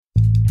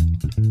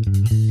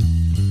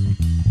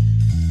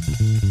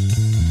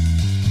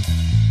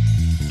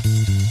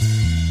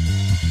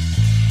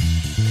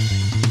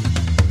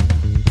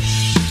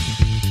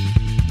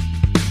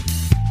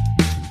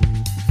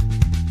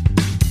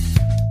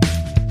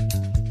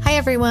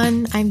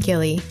everyone, I'm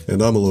Gilly.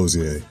 And I'm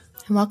Alozier.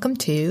 And welcome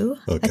to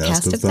A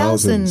Cast of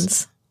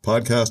Thousands.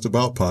 Podcast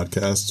about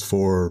podcasts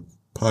for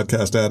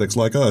podcast addicts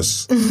like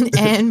us.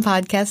 And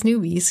podcast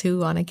newbies who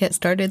want to get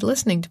started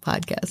listening to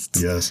podcasts.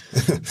 Yes.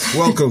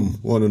 Welcome,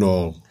 one and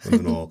all.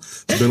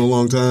 It's been a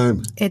long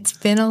time. It's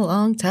been a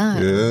long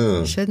time.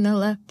 Yeah. Shouldn't have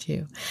left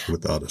you.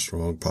 Without a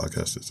strong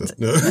podcast.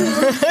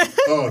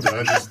 Oh, did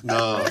I just?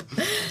 No.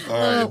 All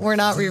right. We're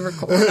not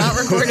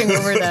recording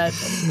over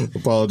that.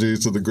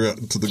 Apologies to the God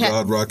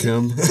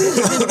Rakim.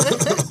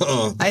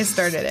 I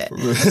started it.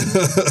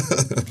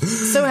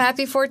 So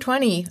happy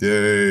 420.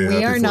 Yay. We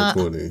happy are not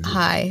 420.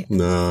 high.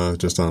 Nah,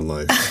 just on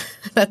life.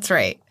 That's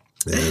right.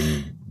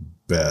 And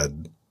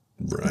bad.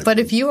 Right, but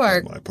if you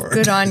are,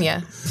 good on you.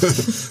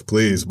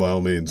 Please, by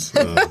all means,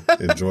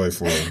 enjoy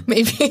for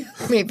maybe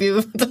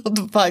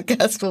the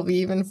podcast will be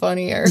even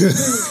funnier.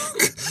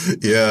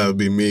 Yeah, it'll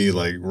be me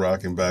like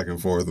rocking back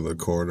and forth in the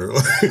corner.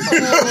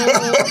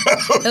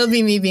 It'll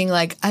be me being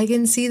like, I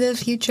can see the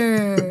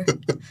future.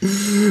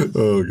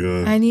 Oh,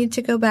 God. I need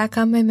to go back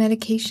on my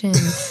medication.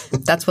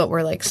 That's what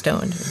we're like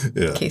stoned,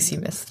 in case you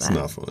missed that. It's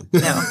not fun.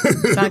 No,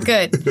 it's not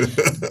good.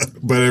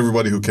 But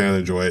everybody who can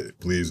enjoy it,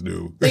 please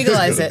do.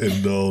 Legalize it.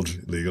 Indulge.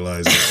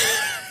 Legalize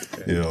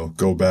it.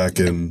 Go back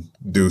and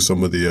do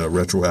some of the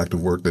retroactive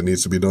work that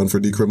needs to be done for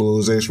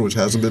decriminalization, which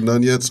hasn't been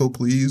done yet. So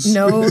please.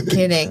 No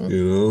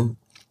kidding.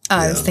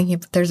 I was thinking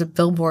there's a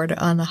billboard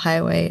on the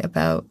highway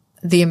about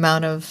the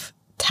amount of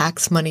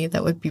tax money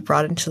that would be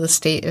brought into the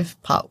state if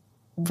pot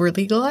were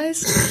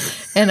legalized.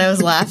 And I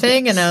was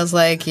laughing and I was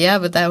like, yeah,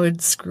 but that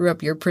would screw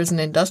up your prison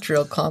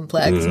industrial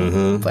complex.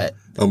 Mm-hmm. But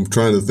I'm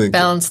trying to think.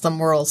 Balance the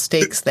moral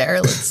stakes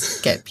there.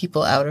 Let's get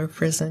people out of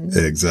prison.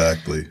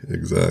 Exactly.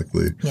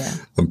 Yeah.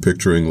 I'm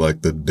picturing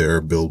like the DARE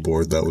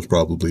billboard that was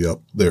probably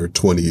up there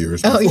 20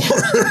 years before. Oh, yeah.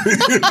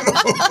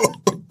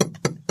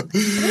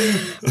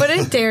 What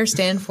did DARE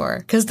stand for?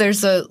 Because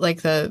there's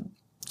the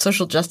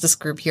social justice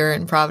group here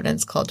in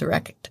Providence called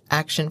Direct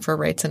Action for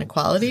Rights and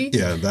Equality.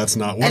 Yeah, that's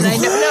not one. And I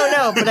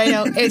know, but I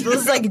know it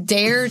was like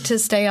dare to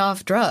stay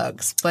off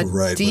drugs, but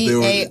right,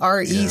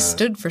 DARE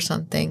stood for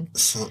something.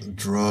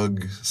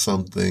 Drug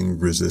something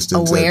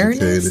resistance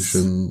awareness?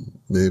 Education,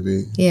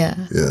 maybe.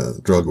 Yeah. Yeah,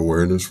 drug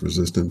awareness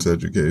resistance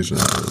education.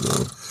 I don't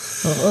know.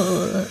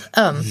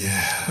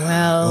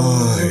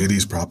 Well,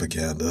 80s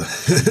propaganda.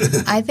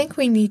 I think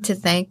we need to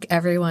thank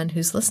everyone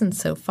who's listened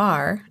so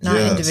far, not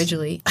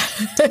individually.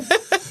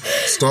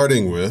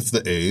 Starting with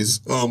the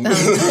A's.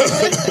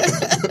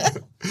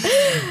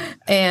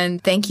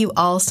 And thank you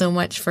all so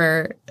much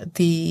for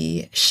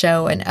the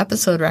show and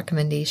episode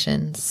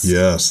recommendations.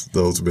 Yes,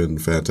 those have been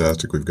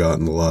fantastic. We've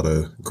gotten a lot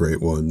of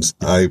great ones.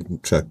 I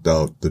checked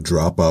out The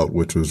Dropout,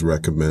 which was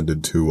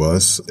recommended to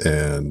us,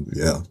 and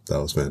that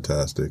was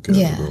fantastic. I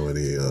don't know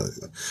any,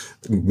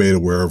 made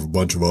aware of a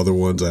bunch of other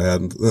ones I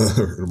hadn't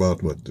heard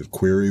about.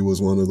 Query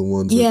was one of the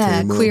ones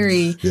that came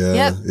Query. up.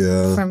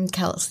 Yeah. From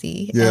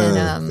Kelsey.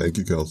 Yeah, and, thank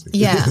you, Kelsey.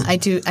 Yeah, I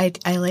do.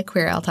 I like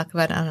Query. I'll talk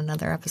about it on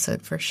another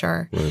episode for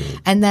sure. Right.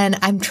 And then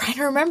I'm trying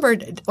to remember.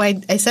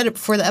 I said it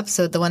before the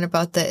episode. The one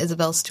about the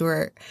Isabel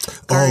Stewart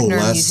Gardner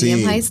Museum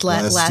heist.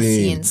 Last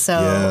scene.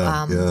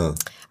 So,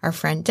 our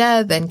friend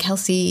Deb and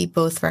Kelsey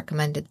both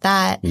recommended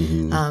that.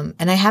 Mm-hmm.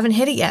 And I haven't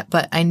hit it yet,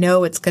 but I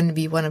know it's going to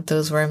be one of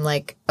those where I'm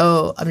like,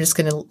 oh, I'm just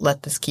going to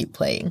let this keep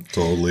playing.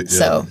 Totally.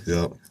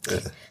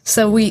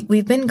 So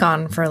we've been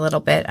gone for a little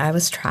bit. I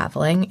was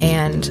traveling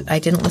and I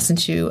didn't listen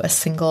to a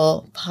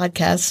single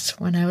podcast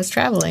when I was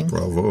traveling.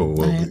 Bravo.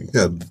 Well, you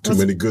had too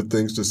many good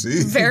things to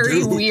see.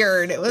 Very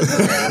weird. It was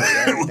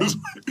very weird.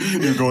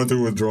 You're going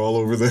through withdrawal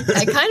over there.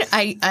 I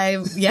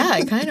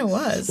kind of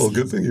was. Well,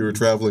 good thing you were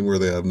traveling where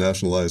they have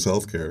nationalized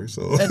health care.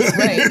 So. That's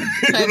right.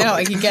 I know.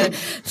 I could get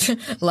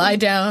it. Lie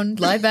down,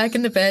 lie back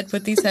in the bed,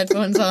 put these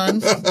headphones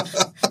on.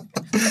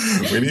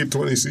 We need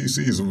 20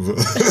 cc's of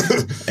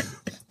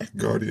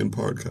Guardian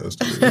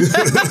podcast.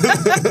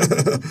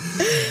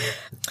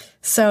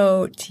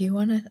 So, do you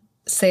want to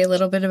say a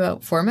little bit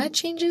about format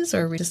changes,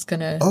 or are we just going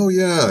to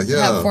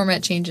have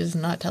format changes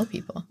and not tell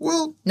people?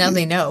 Well, now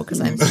they know because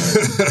I'm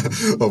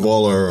saying of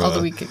all our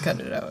although we could cut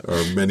it out.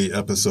 Our many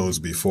episodes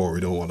before,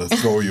 we don't want to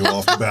throw you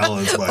off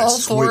balance by all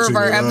 4 of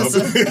our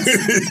episodes.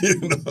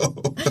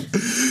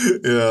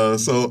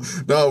 So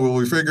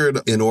we figured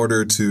in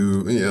order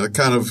to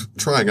kind of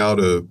trying out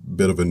a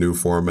bit of a new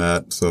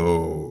format.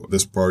 So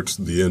this part's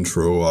the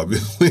intro,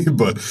 obviously,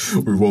 but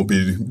we won't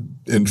be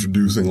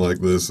introducing like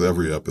this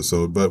every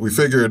episode. But we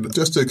figured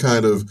just to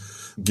kind of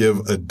give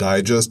a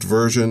digest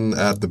version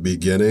at the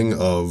beginning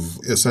of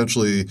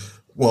essentially,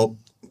 we're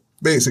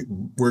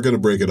going to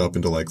break it up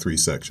into like 3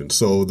 sections.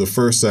 So the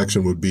first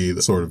section would be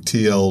the sort of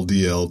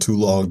TLDL, too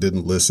long,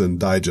 didn't listen,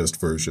 digest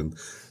version.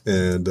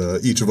 And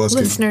each of us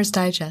Listener's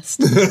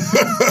Digest.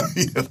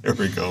 Yeah, there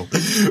we go.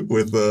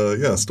 With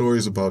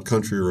stories about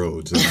country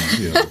roads and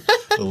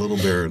A little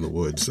bear in the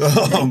woods.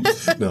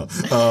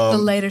 The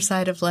lighter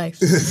side of life.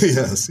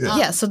 Yes. Yeah.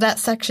 Yeah. So that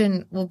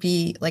section will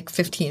be like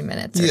 15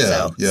 minutes or Yeah,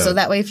 so. yeah. So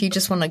that way, if you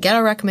just want to get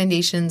our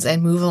recommendations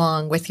and move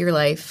along with your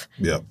life,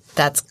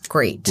 that's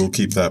great. We'll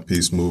keep that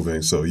piece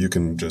moving so you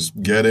can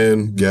just get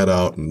in, get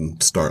out,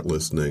 and start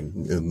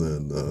listening. And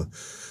then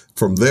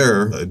from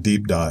there, a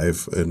deep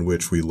dive in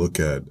which we look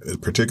at a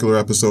particular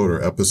episode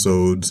or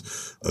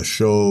episodes, a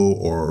show,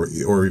 or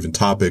even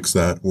topics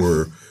that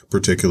were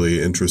particularly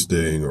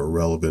interesting or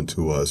relevant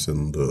to us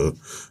in the,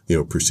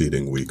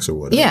 preceding weeks or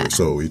whatever. Yeah.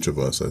 So each of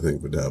us, I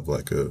think, would have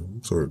like a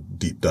sort of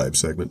deep dive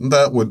segment. And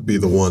that would be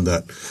the one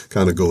that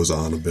kind of goes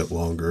on a bit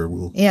longer.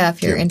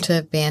 If you're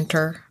into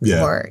banter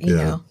or,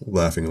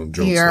 laughing on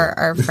jokes. You're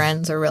our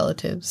friends or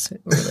relatives.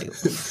 Really.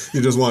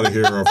 You just want to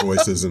hear our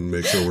voices and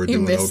make sure we're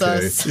doing miss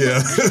okay. us.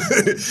 Yeah.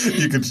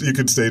 You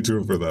could stay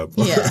tuned for that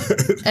part. Yeah.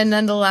 And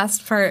then the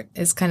last part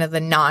is kind of the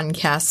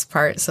non-cast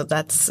part. So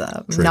that's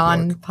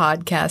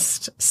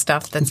non-podcast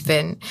stuff that's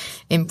been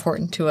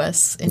important to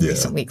us in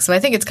recent weeks. So I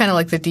think it's kind of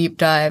like the deep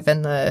dive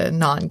and the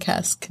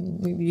non-cast can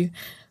maybe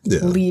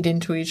lead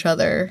into each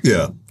other.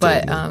 Yeah.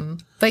 But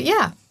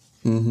yeah.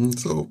 Mm-hmm.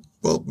 So,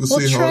 we'll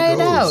see try how it goes.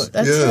 It out.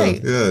 That's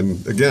right. Yeah.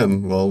 And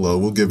again,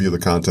 we'll give you the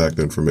contact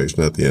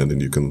information at the end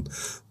and you can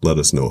let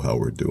us know how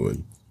we're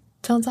doing.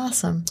 Sounds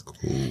awesome.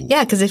 Cool.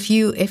 Yeah, because if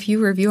you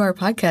review our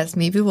podcast,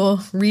 maybe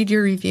we'll read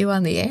your review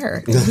on the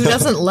air. Who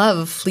doesn't love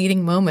a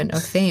fleeting moment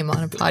of fame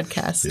on a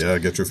podcast? Yeah,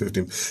 get your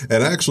 15.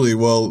 And actually,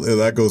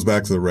 that goes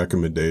back to the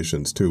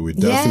recommendations too. We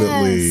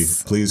definitely,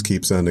 please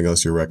keep sending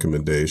us your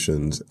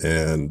recommendations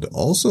and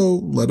also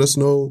let us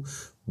know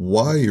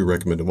why you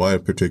recommended, why a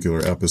particular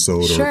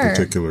episode or a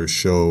particular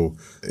show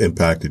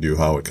impacted you,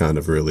 how it kind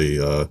of really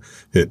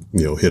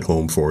hit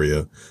home for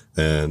you.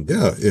 And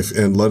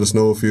and let us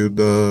know if you'd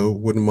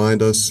wouldn't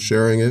mind us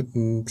sharing it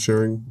and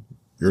sharing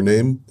your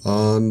name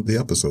on the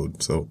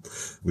episode. So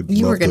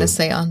you were going to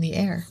say on the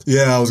air.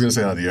 Yeah, I was going to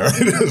say on the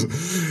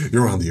air.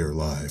 You're on the air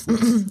live.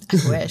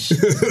 I wish.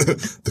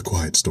 The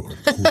Quiet Storm.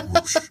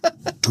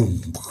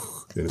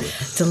 Anyway.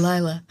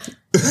 Delilah.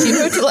 Do you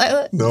know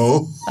Delilah?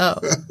 No. Oh.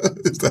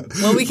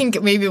 Well,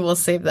 maybe we'll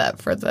save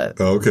that for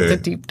the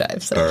deep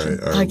dive section.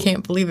 All right, I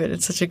can't believe it.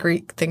 It's such a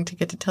great thing to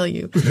get to tell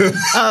you.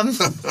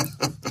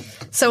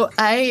 So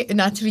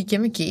not to be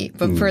gimmicky,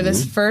 but for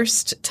this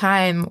first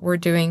time we're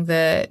doing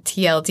the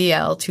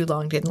TLDL, Too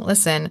Long Didn't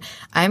Listen,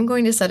 I'm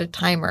going to set a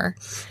timer.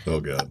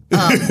 Oh, God.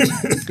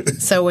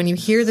 So when you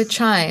hear the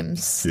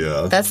chimes,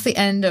 that's the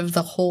end of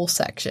the whole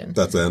section.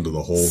 That's the end of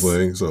the whole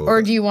thing? So,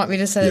 or do you want me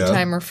to set a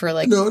timer for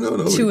like no.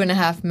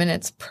 2.5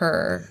 minutes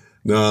per?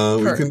 No,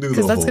 we can do the whole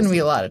because that's going to be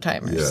a lot of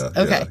timers.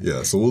 Yeah. Okay.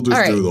 Yeah. So we'll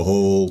just do the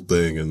whole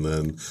thing and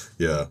then,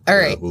 All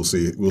right. We'll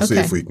see. We'll see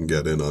if we can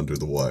get in under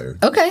the wire.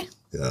 Okay.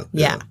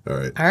 Yeah. All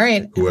right. All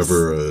right.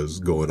 Whoever is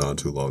going on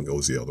too long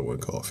owes the other one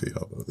coffee.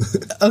 How about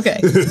Okay.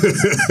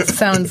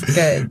 Sounds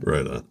good.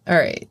 Right on. All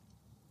right.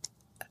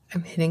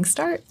 I'm hitting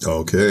start.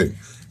 Okay.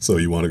 So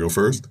you want to go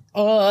first?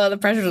 Oh, the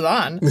pressure's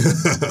on.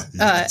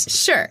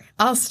 Sure.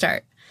 I'll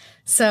start.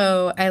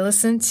 So I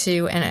listened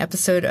to an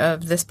episode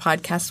of This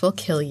Podcast Will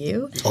Kill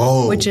You,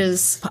 which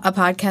is a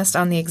podcast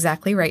on the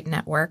Exactly Right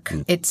Network.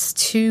 It's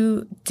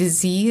two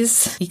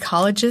disease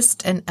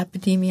ecologists and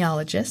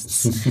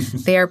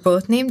epidemiologists. They are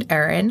both named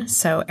Erin,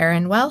 so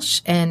Erin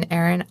Welsh and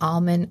Erin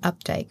Allman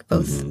Updike,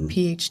 both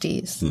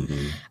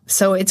PhDs.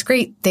 So it's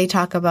great. They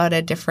talk about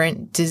a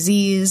different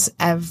disease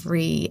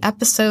every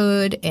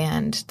episode,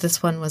 and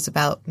this one was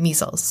about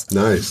measles.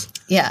 Nice.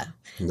 Yeah.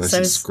 Nice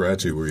and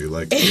scratchy. Were you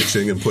like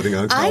itching and putting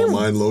on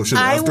calamine lotion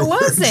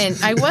afterwards?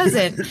 I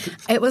wasn't.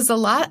 It was a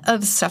lot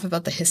of stuff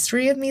about the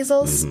history of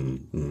measles.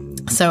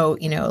 So,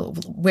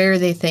 where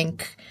they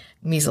think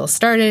measles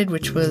started,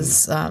 which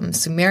was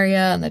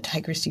Sumeria on the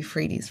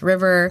Tigris-Euphrates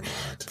River,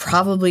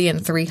 probably in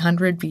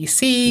 300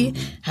 BC,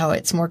 how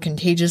it's more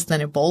contagious than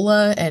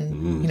Ebola,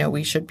 and,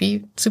 we should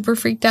be super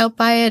freaked out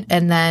by it.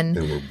 And then...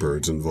 And were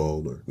birds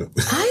involved? Or no?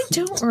 I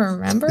don't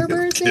remember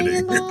birds being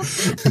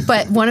involved.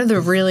 But one of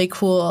the really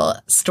cool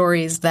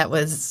stories that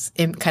was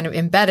kind of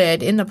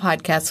embedded in the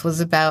podcast was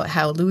about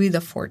how Louis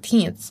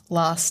XIV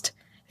lost...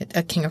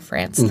 a king of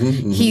France.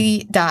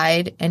 He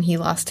died and he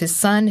lost his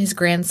son, his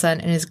grandson,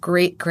 and his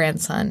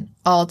great-grandson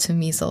all to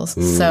measles.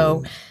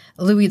 So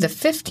Louis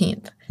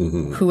XV,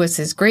 who was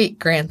his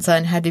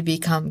great-grandson, had to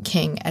become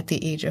king at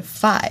the age of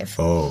 5.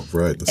 Oh,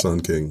 right. The Sun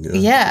King.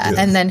 Yeah.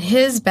 And then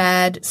his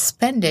bad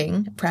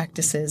spending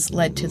practices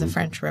led to the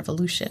French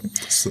Revolution.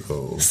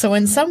 So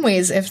in some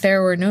ways, if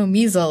there were no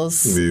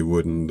measles... we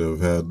wouldn't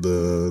have had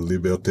the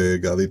liberté,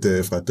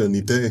 égalité,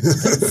 fraternité.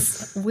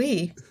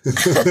 Oui.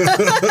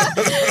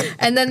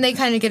 And then they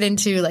kind of get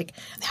into like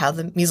how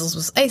the measles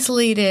was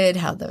isolated,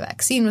 how the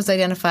vaccine was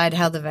identified,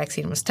 how the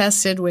vaccine was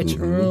tested, which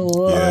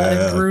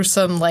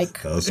gruesome, like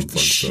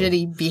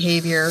shitty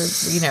behavior,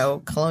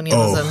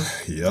 colonialism,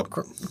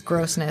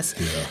 grossness.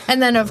 Yeah.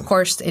 And then, of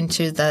course,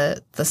 into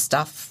the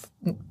stuff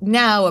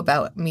now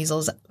about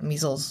measles,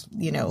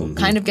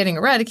 kind of getting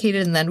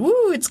eradicated, and then,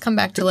 woo, it's come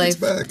back to life.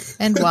 Back.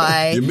 And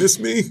why? You miss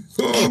me?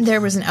 Oh. And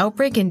there was an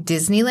outbreak in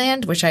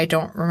Disneyland, which I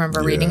don't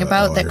remember reading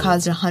about, that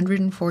caused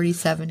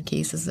 147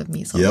 cases of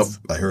measles. Yep,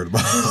 I heard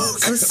about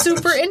it. It was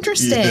super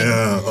interesting.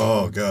 Yeah,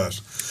 oh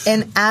gosh.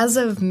 And as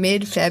of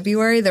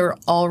mid-February, there were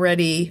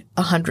already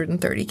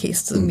 130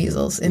 cases of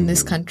measles in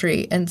this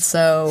country. And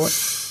so,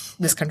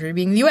 this country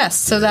being the U.S.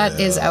 So that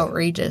is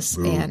outrageous.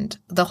 Ooh. And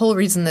the whole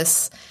reason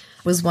this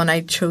was one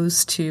I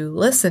chose to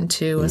listen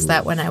to was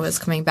that when I was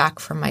coming back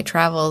from my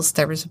travels,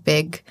 there was a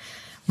big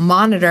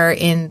monitor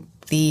in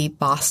the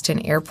Boston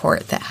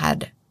airport that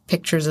had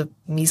pictures of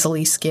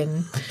measly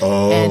skin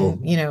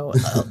and,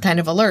 kind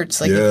of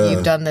alerts. Like if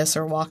you've done this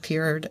or walked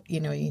here, you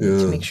need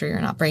to make sure you're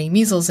not bringing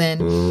measles in.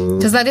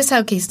 Because that is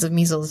how cases of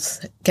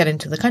measles get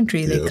into the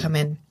country. They come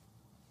in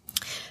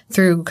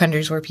through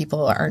countries where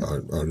people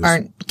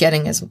aren't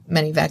getting as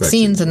many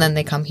vaccines, and then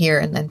they come here,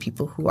 and then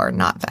people who are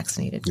not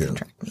vaccinated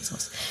contract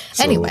measles.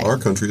 So anyway, our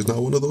country is not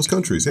one of those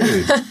countries.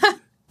 Hey,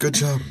 good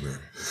job,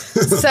 America.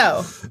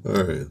 So,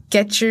 all right,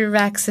 get your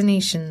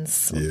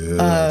vaccinations,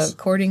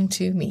 according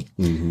to me.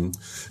 Mm-hmm.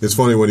 It's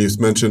funny when you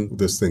mentioned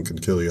this thing can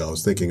kill you. I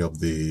was thinking of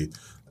the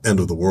End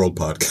of the World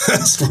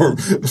podcast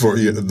for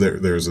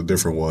there's a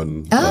different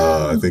one.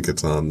 I think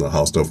it's on the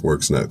How Stuff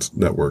Works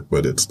network,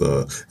 but it's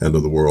the End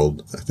of the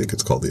World. I think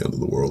it's called the End of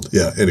the World.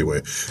 Yeah.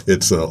 Anyway,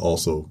 it's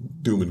also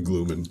doom and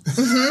gloom and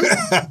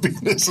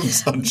happiness and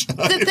sunshine.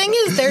 The thing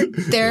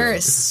is, they're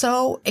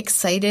so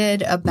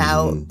excited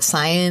about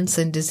science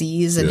and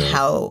disease and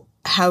how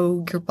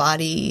your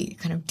body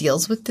kind of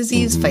deals with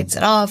disease, fights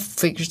it off,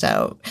 figures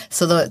out.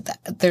 So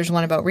there's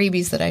one about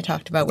rabies that I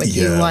talked about with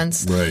you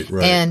once. Right.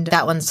 And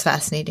that one's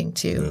fascinating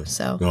too. Yeah.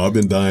 So no, I've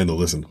been dying to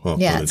listen.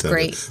 It's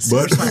great.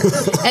 Super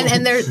smart.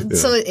 And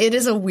so it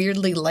is a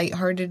weirdly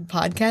lighthearted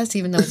podcast,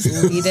 even though it's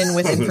lead-in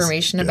with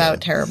information about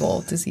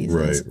terrible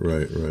diseases.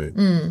 Right.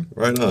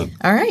 Right on.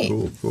 All right.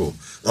 Cool.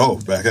 Oh,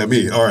 back at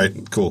me. All right,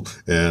 cool.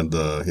 And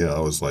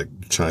I was like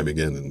chiming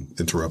in and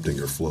interrupting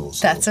your flow.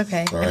 So. That's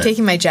okay. I'm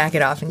taking my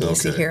jacket off in case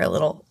you hear a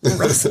little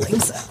rustling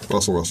sound.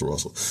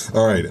 Rustle.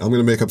 All right, I'm going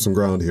to make up some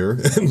ground here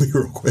and be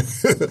real quick.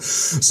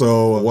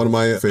 So one of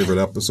my favorite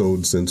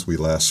episodes since we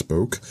last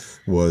spoke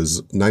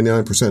was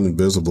 99%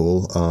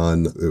 Invisible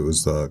it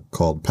was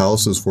called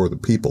Palaces for the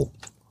People.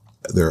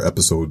 Their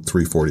episode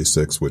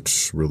 346,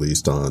 which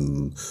released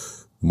on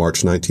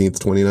March 19th,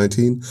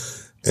 2019.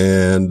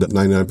 And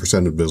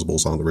 99%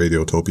 Invisible's on the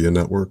Radiotopia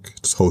network.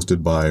 It's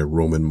hosted by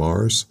Roman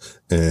Mars,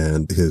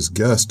 and his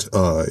guest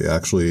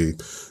actually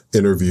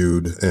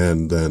interviewed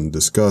and then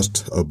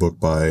discussed a book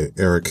by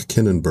Eric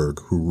Kinnenberg,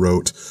 who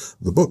wrote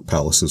the book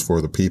Palaces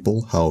for the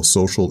People, How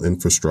Social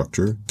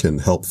Infrastructure Can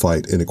Help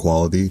Fight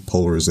Inequality,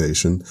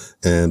 Polarization,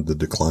 and the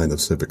Decline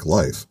of Civic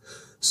Life.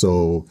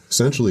 So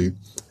essentially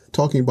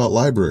talking about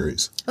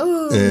libraries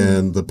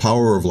and the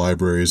power of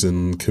libraries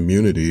in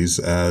communities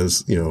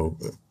as,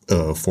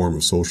 a form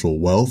of social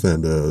wealth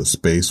and a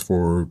space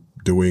for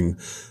doing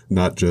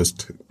not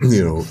just,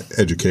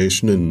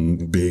 education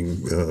and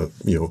being,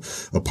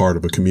 a part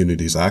of a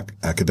community's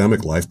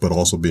academic life, but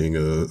also being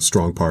a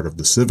strong part of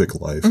the civic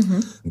life,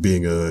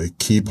 being a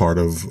key part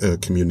of a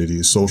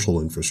community's social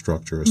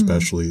infrastructure,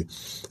 especially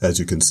as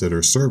you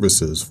consider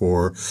services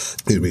for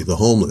the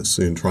homeless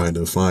and trying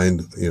to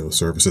find,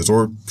 services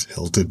or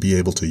to be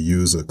able to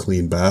use a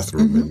clean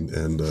bathroom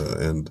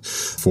and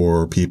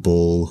for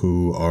people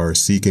who are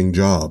seeking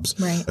jobs,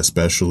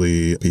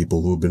 especially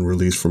people who have been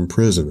released from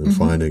prison and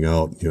finding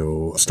out,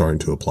 starting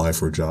to apply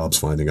for jobs,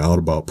 finding out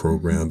about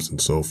programs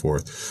and so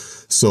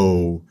forth.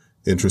 So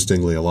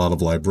interestingly, a lot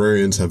of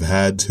librarians have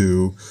had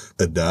to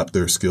adapt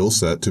their skill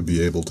set to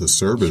be able to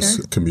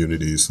service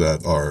communities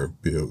that are,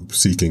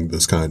 seeking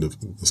this kind of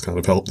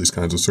help, these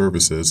kinds of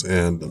services.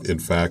 And in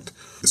fact,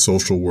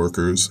 social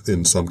workers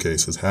in some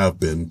cases have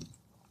been,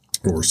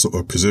 or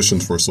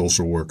positions for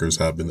social workers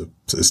have been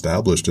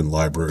established in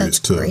libraries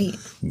to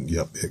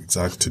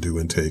do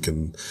intake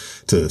and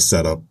to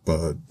set up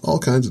all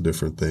kinds of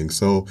different things.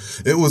 So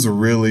it was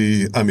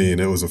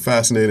it was a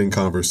fascinating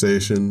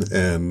conversation.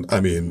 And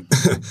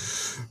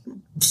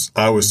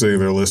I was sitting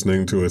there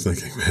listening to it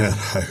thinking, man,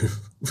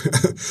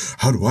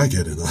 how do I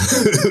get in on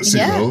this?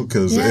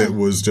 Because it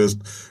was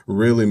just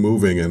really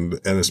moving. And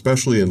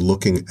especially in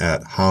looking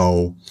at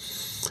how,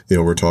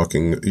 we're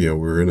talking,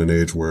 we're in an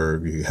age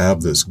where you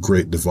have this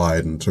great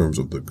divide in terms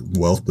of the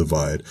wealth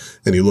divide.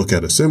 And you look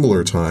at a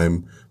similar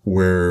time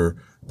where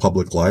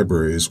public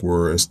libraries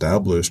were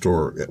established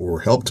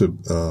or helped to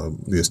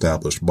be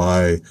established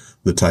by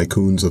the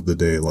tycoons of the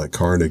day like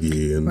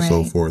Carnegie and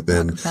so forth.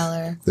 And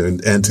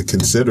to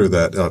consider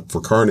that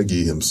for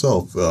Carnegie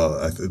himself,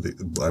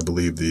 I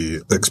believe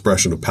the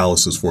expression of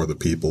palaces for the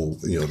people,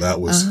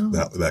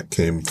 that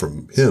came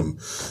from him.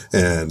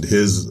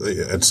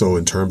 And so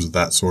in terms of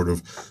that sort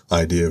of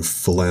idea of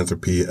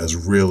philanthropy as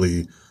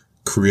really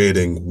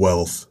creating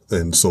wealth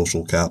and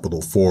social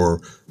capital for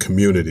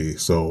community.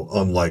 So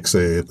unlike,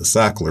 say, the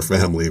Sackler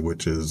family,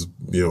 which is,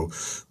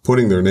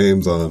 putting their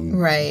names on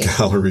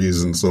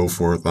galleries and so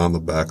forth on the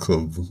back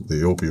of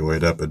the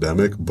opioid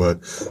epidemic, but,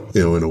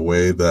 in a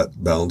way that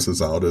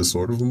balances out as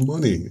sort of a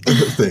money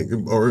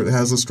thing, or it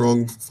has a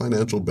strong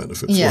financial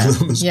benefit for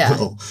them as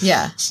well.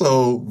 Yeah.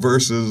 So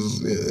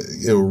versus,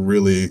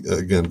 really,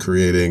 again,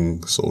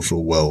 creating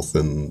social wealth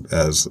and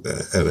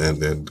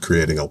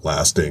creating a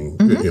lasting,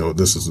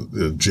 this is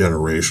a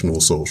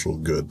generational social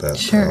good that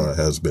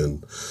has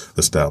been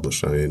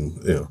established. I mean,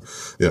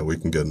 we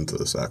can get into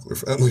the Sackler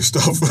family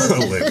stuff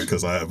later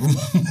because I have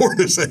more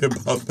to say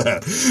about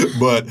that.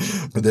 But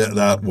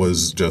that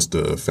was just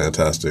a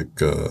fantastic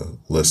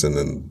listen,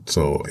 and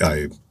so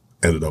I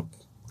ended up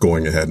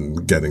going ahead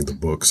and getting the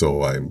book.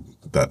 So I'm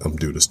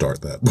due to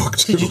start that book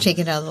too. Did you take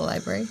it out of the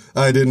librry?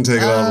 I didn't take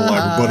it out of the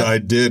library, but I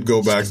did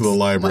go back to the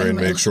library and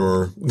make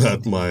sure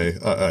that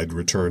I'd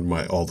returned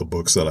all the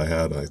books that I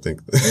had. I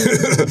think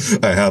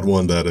I had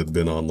one that had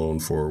been on loan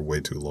for way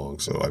too long,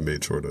 so I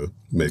made sure to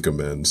make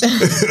amends.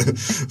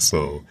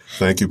 So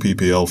thank you,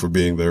 PPL, for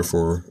being there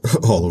for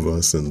all of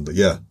us. And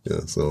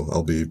so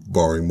I'll be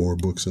borrowing more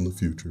books in the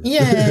future.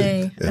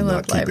 Yay! And I love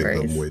not keeping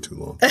libraries. them way too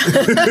long.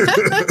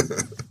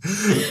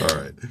 All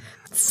right.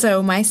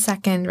 So my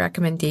second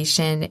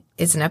recommendation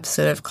is an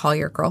episode of Call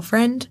Your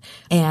Girlfriend.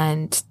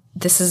 And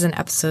this is an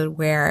episode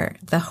where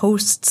the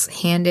hosts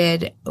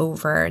handed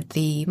over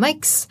the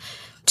mics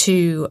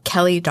to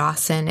Kelly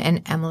Dawson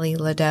and Emily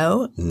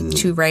Ladeau,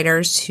 two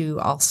writers who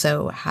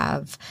also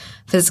have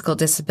physical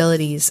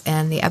disabilities.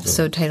 And the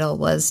episode title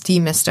was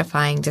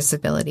Demystifying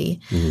Disability.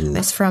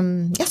 That's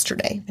from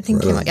yesterday. I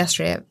think it came out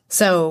yesterday.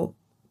 So,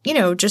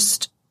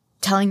 just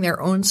telling their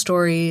own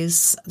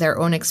stories, their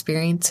own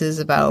experiences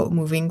about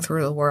moving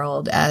through the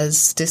world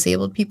as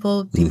disabled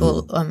people.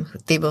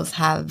 They both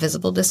have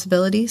visible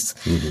disabilities.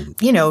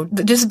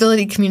 The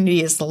disability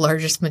community is the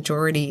largest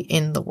majority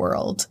in the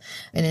world.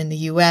 And in the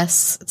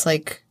U.S., it's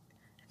like,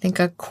 I think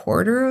a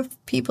quarter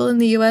of people in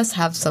the U.S.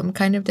 have some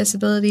kind of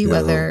disability,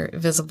 whether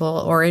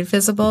visible or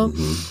invisible.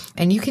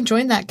 And you can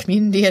join that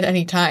community at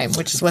any time,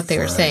 which is what they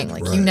were saying.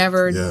 Like, you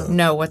never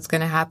know what's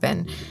going to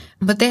happen.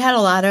 But they had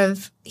a lot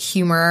of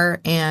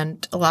humor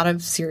and a lot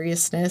of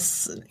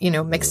seriousness,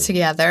 mixed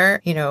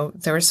together.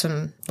 There was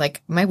some,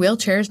 like, my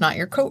wheelchair is not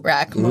your coat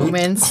rack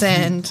moments.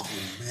 And,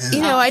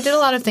 I did a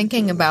lot of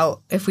thinking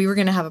about if we were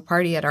going to have a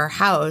party at our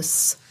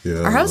house.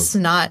 Our house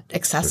is not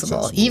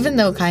accessible. Even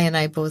though Kai and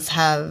I both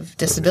have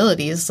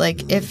disabilities.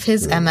 Like, if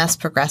his MS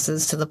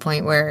progresses to the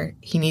point where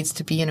he needs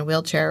to be in a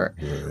wheelchair,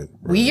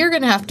 we are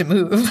going to have to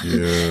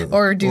move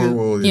or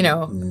do,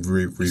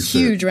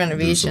 huge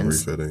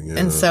renovations.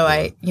 And so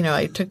I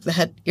took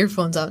the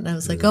earphones out and I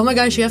was like, oh my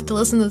gosh, you have to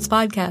listen to this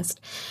podcast.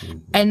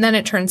 And then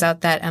it turns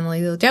out that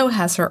Emily Ladeau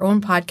has her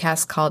own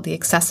podcast called The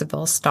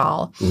Accessible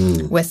Stall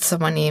with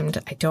someone named,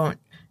 I don't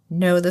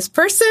know this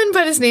person,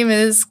 but his name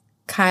is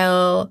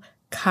Kyle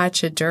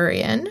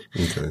Khachaturian.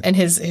 And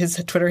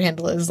his Twitter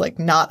handle is like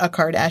not a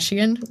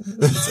Kardashian.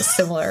 It's a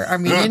similar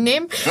Armenian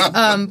name.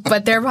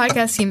 But their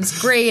podcast seems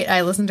great.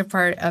 I listened to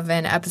part of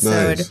an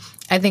episode. Nice.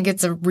 I think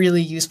it's a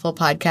really useful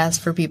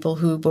podcast for people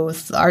who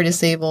both are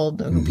disabled,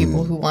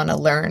 people who want to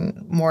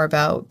learn more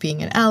about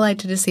being an ally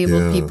to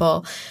disabled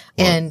people.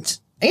 And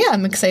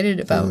I'm excited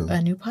about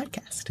a new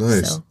podcast.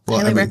 Nice. So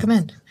highly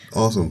recommend.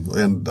 Awesome.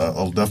 And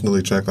I'll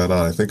definitely check that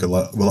out. I think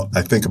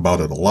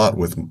about it a lot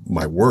with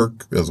my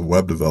work as a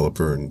web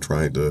developer and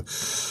trying to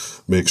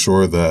make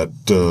sure that,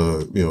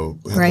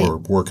 or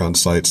work on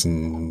sites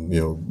and,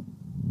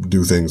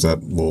 do things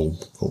that will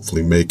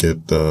hopefully make it,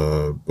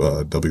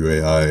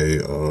 WAI,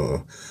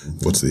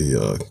 what's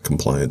the,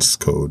 compliance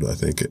code? I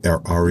think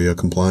ARIA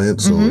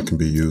compliant. So it can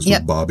be used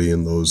with Bobby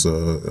and those,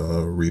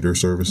 reader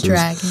services.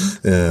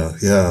 Dragon.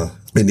 Yeah.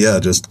 And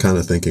just kind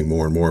of thinking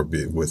more and more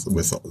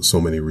with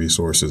so many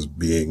resources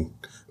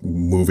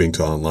moving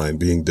to online,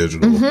 being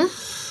digital,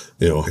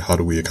 how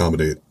do we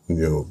accommodate,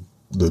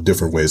 the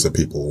different ways that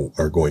people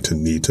are going to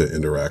need to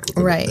interact with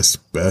them,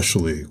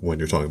 especially when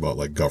you're talking about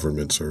like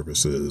government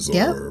services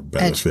or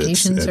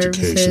benefits,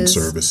 education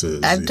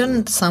services. I've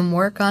done some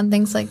work on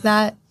things like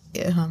that.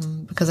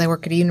 Because I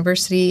work at a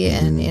university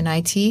and in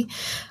IT.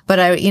 But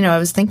I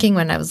was thinking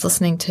when I was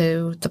listening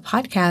to the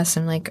podcast,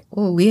 I'm like,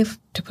 oh, we have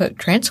to put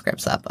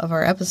transcripts up of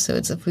our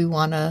episodes if we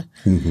want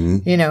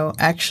to,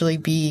 actually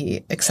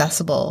be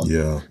accessible.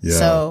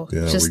 So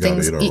just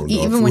things,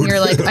 even when you're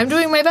like, I'm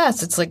doing my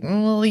best, it's like,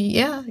 well,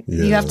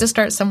 you have to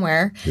start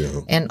somewhere.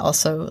 And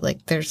also like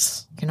you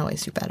can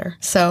always do better.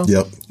 So,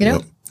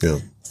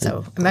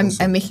 So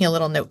I'm making a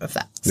little note of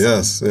that. So,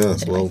 yes.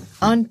 Anyway,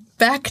 on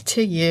back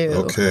to you.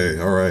 Okay.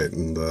 All right.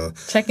 And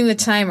checking the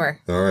timer.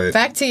 All right.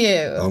 Back to you.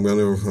 I'm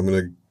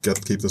gonna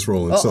keep this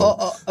rolling.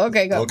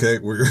 Okay, go. Okay,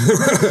 we're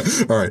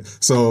all right.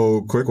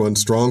 So, quick one: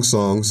 Strong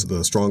Songs,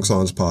 the Strong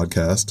Songs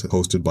podcast,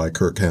 hosted by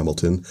Kirk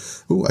Hamilton,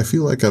 who I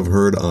feel like I've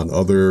heard on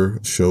other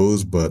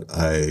shows, but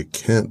I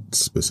can't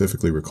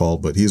specifically recall.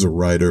 But he's a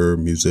writer,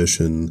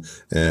 musician,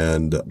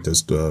 and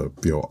just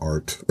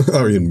art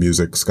or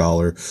music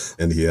scholar,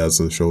 and he has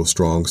a show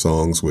Strong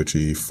Songs, which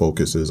he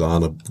focuses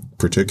on a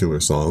particular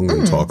song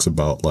and talks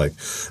about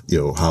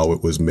how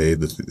it was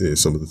made,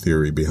 some of the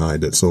theory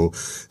behind it. So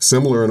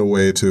similar in a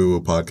way to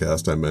a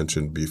podcast I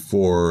mentioned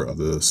before,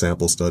 the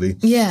sample study.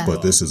 Yeah.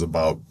 But this is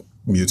about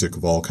music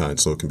of all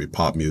kinds. So it can be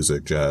pop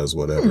music, jazz,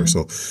 whatever.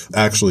 So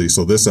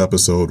this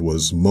episode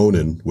was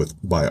Moanin'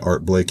 by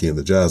Art Blakey and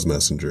the Jazz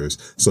Messengers.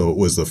 So it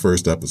was the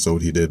first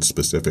episode he did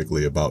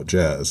specifically about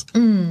jazz.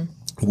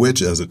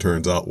 Which, as it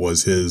turns out,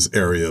 was his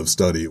area of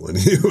study when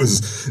he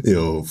was,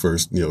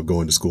 first,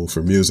 going to school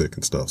for music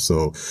and stuff.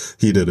 So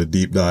he did a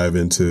deep dive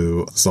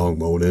into the song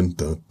Moanin',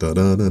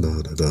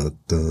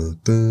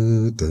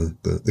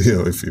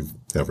 if you've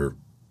ever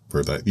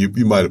heard that.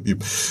 You might have.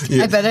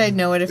 I bet I'd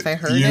know it if I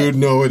heard it. You'd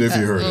know it if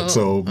you heard it.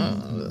 So,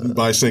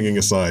 by singing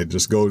aside,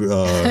 just go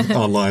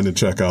online and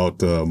check out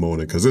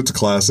Moanin', because it's a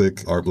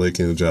classic. Art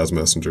Blakey and the Jazz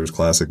Messengers,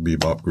 classic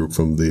bebop group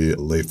from the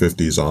late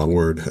 50s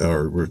onward,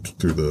 or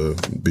through the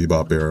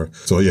bebop era.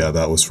 So, yeah,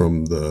 that was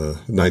from the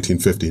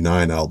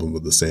 1959 album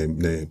with the same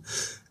name.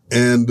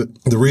 And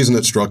the reason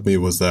it struck me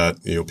was that,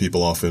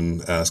 people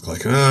often ask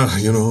I've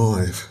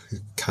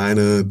kind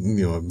of,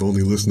 I've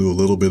only listened to a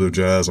little bit of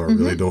jazz, or I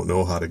really don't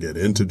know how to get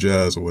into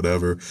jazz or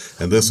whatever.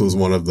 And this was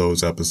one of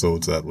those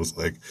episodes that was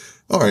like,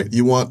 all right,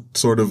 you want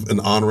sort of an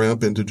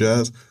on-ramp into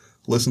jazz?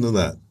 Listen to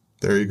that.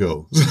 There you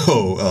go.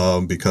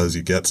 So, because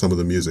you get some of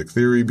the music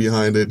theory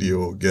behind it,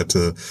 you'll get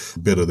to a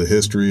bit of the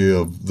history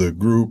of the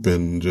group,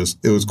 and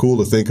just, it was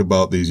cool to think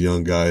about these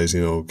young guys,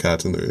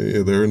 cats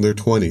they're in their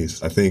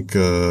 20s. I think,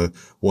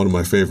 one of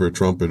my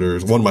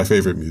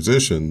favorite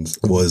musicians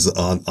was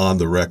on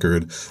the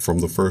record from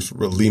the first,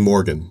 Lee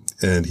Morgan,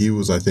 and he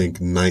was, I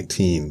think,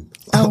 19.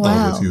 Oh,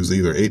 wow. He was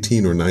either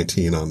 18 or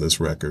 19 on this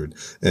record.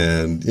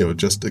 And,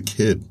 just a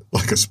kid,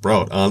 like a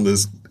sprout, on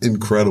this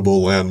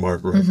incredible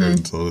landmark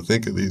record. So to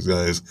think of these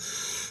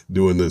guys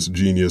doing this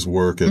genius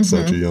work at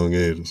such a young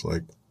age, it's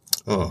like,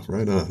 oh,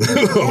 right on.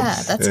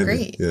 Yeah, that's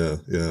great. Yeah,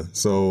 yeah.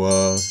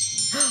 So,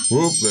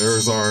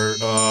 there's our,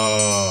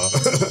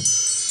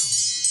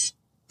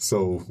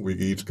 so we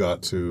each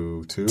got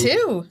to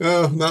two.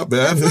 Not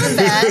bad. Not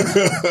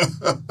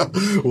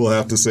bad. We'll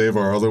have to save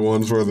our other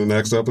ones for the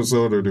next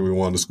episode, or do we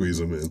want to squeeze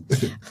them in?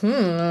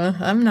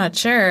 I'm not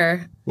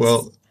sure.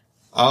 Well,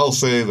 I'll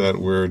say that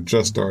we're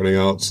just starting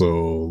out,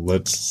 so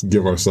let's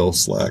give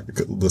ourselves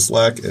the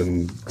slack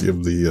and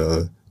give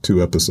the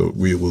 2 episodes.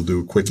 We will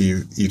do a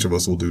quickie. Each of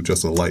us will do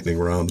just a lightning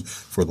round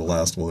for the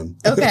last one.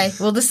 Okay.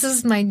 Well, this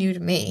is my new to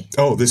me.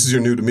 Oh, this is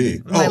your new to me.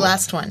 My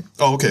last one.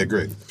 Oh, okay.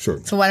 Great. Sure.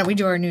 So why don't we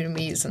do our new to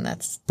me's, and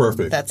that's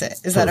perfect. That's it.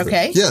 Is that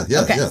okay? Yeah.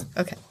 Okay. Yeah.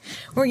 Okay.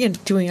 We're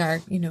doing our,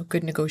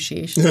 good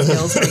negotiation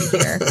skills right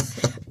here.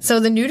 So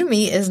the new to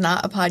me is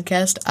not a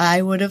podcast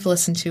I would have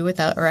listened to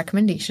without a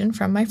recommendation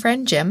from my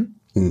friend Jim.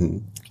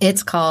 Mm-hmm.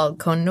 It's called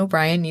Conan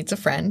O'Brien Needs a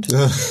Friend.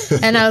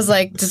 And I was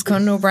like, does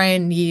Conan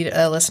O'Brien need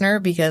a listener?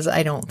 Because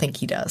I don't think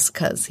he does,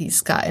 because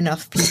he's got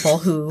enough people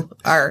who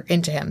are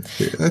into him.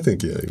 Yeah, I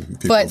think,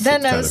 people but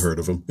then kind of heard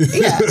of him.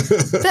 Yeah.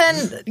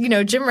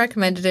 Then, Jim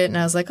recommended it, and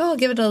I was like, oh, I'll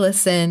give it a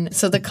listen.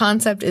 So the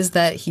concept is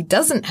that he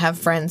doesn't have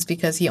friends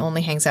because he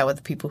only hangs out with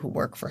the people who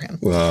work for him.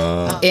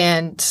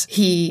 And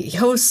he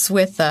hosts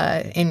with,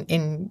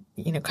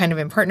 kind of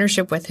in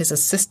partnership with his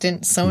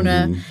assistant,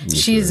 Sona. Mm-hmm.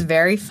 She's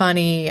very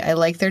funny. I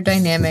like their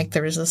dynamic.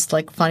 There was this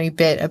funny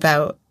bit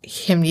about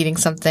him needing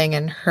something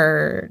and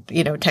her,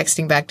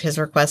 texting back to his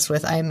request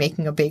with, I'm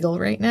making a bagel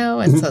right now.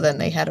 And so then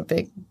they had a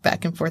big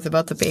back and forth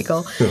about the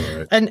bagel.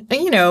 Right. And,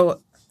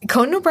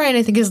 Conan O'Brien,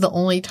 I think, is the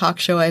only talk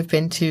show I've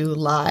been to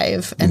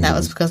live. And that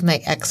was because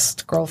my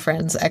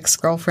ex-girlfriend's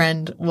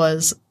ex-girlfriend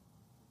was,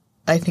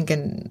 I think,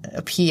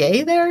 a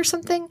PA there or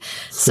something.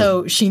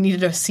 So she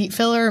needed a seat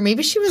filler.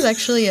 Maybe she was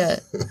actually a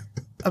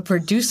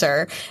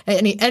producer.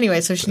 Anyway,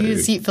 so she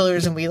needed seat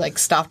fillers, and we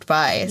stopped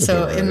by.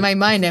 So in my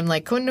mind, I'm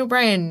like, Conan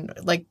O'Brien,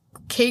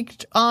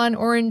 caked on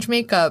orange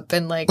makeup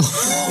and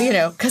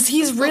because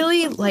he's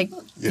really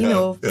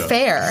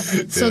fair.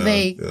 So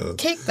they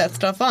cake that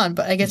stuff on,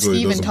 but I guess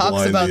he even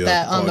talks about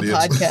that on the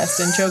podcast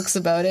and jokes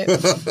about it.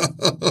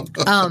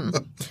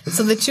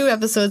 So the 2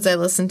 episodes I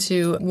listened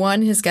to,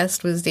 one, his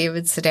guest was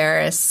David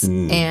Sedaris,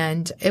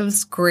 and it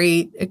was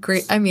great.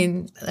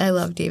 I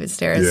love David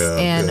Sedaris.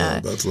 And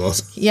that's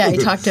awesome. He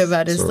talked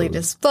about his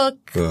latest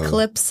book,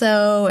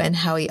 Calypso, and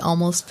how he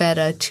almost fed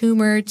a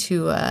tumor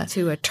to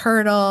a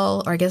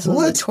turtle, or I guess it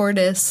was a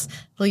tortoise.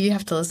 Well, you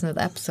have to listen to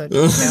the episode to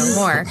know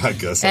more. I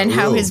guess And I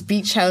how will. his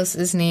beach house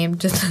is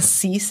named the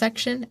C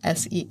section,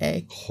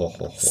 SEA.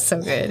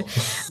 So good.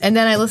 And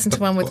then I listened to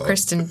one with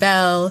Kristen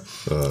Bell,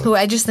 who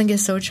I just think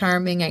is so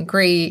charming and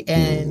great.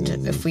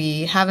 And if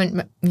we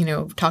haven't,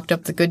 talked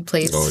up The Good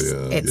Place,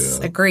 it's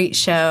a great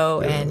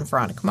show. Yeah. And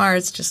Veronica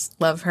Mars, just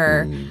love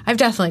her. I've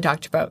definitely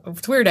talked about,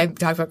 it's weird, I've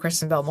talked about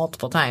Kristen Bell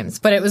multiple times,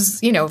 but it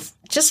was,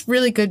 just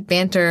really good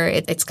banter.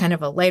 It's kind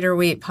of a lighter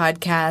weight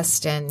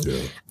podcast. And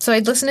so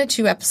I'd listen to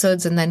 2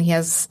 episodes, and then he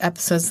has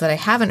episodes that I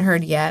haven't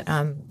heard yet.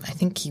 I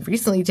think he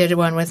recently did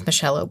one with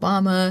Michelle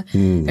Obama.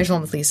 There's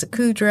one with Lisa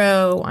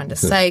Kudrow, Wanda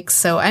Sykes.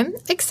 So I'm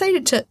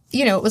excited to,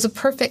 it was a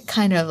perfect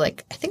kind of I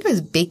think I was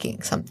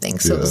baking something.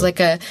 So it was like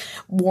a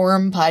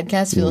warm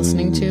podcast you're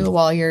listening to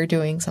while you're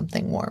doing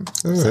something warm.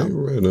 All right,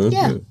 right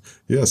on.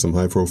 Yeah, some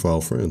high-profile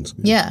friends.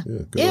 Yeah,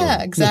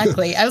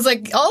 exactly. I was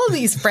like, all of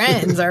these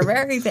friends are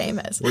very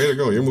famous. Way to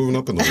go. You're moving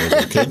up in the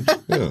world, kid.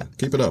 Yeah,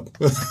 keep it up.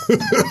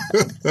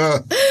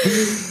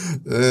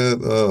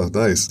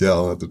 Nice. Yeah,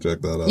 I'll have to check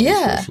that out.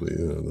 Yeah. Especially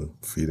the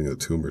feeding a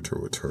tumor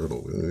to a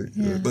turtle.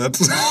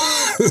 That's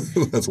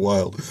that's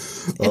wild.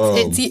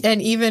 It's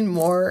an even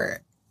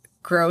more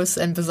gross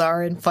and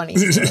bizarre and funny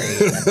story.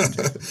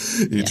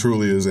 He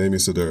truly is Amy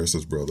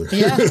Sedaris' brother.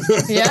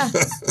 Yeah.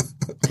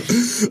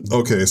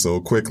 Okay,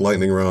 so quick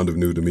lightning round of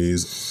new to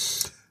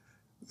me's.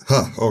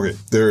 Okay,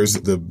 there's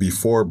the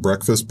Before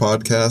Breakfast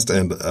podcast,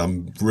 and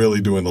I'm really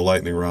doing the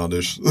lightning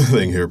roundish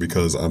thing here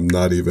because I'm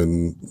not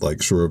even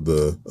sure of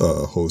the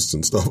hosts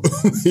and stuff.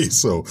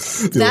 So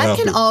that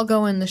can all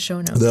go in the show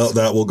notes.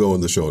 That will go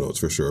in the show notes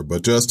for sure.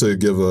 But just to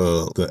give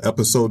the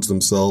episodes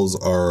themselves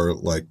are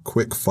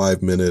quick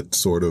 5-minute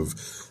sort of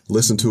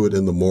listen to it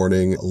in the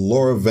morning.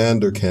 Laura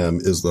Vanderkam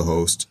is the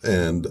host,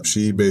 and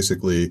she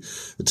basically,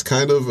 it's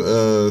kind of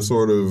a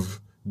sort of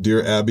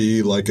Dear Abby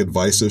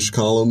advice-ish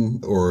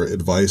column or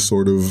advice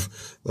sort of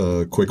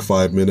quick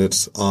 5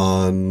 minutes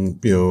on,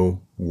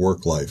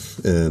 work life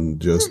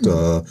and just,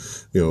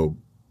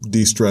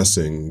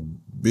 de-stressing,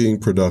 being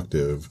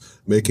productive,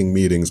 making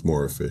meetings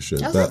more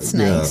efficient. Oh, that's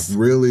nice. Yeah,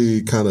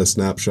 really kind of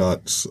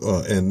snapshots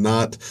and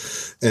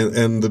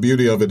the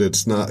beauty of it,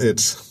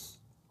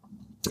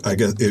 I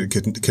guess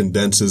it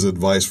condenses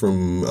advice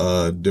from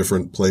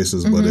different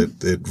places, but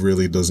it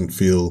really doesn't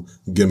feel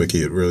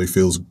gimmicky. It really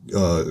feels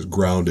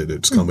grounded.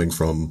 It's coming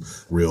from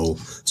real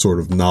sort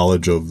of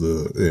knowledge of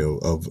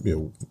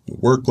the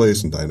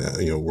workplace and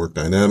work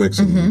dynamics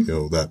and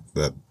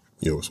that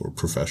sort of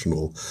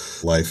professional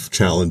life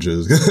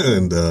challenges.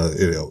 And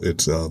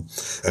it's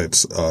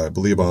I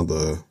believe on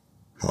the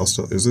house.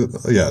 Is it?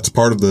 Yeah, it's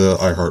part of the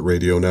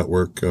iHeartRadio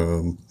network.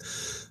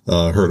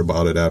 Heard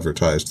about it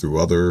advertised through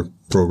other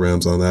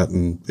programs on that,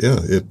 and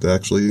it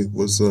actually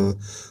was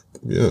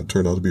it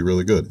turned out to be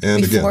really good.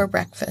 And Before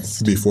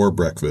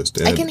breakfast.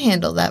 And I can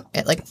handle that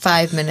at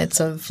 5 minutes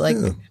of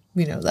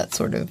that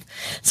sort of.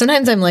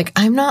 Sometimes I'm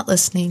I'm not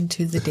listening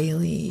to the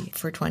Daily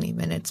for 20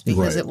 minutes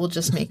because it will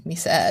just make me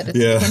sad at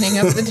the beginning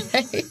of the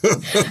day.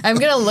 I'm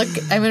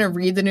going to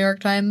read the New York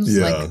Times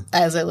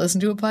as I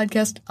listen to a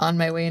podcast on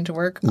my way into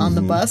work on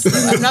the bus. So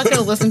I'm not going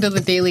to listen to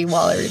the Daily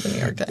while I read the New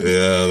York Times.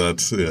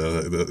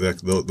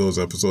 Those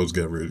episodes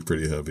get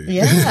pretty heavy.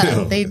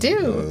 Yeah, they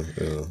do.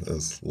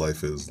 As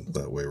life is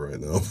that way right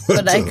now.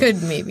 But I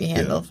could maybe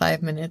handle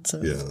 5 minutes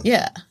of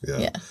Yeah.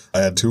 I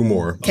had 2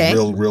 more. Okay.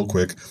 Real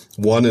quick.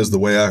 One is The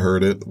Way I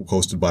Heard It,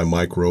 hosted by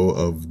Mike Rowe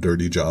of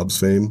Dirty Jobs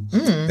fame.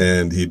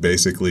 And he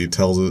basically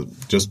tells it,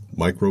 just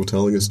Mike Rowe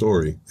telling a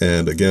story.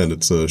 And again,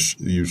 it's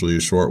usually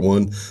a short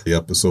one. The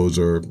episodes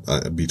are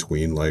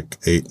between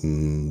 8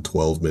 and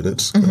 12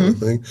 minutes kind of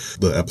thing.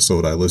 The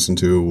episode I listened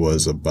to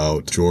was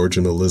about George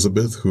and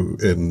Elizabeth, who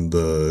in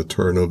the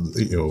turn of,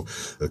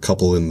 a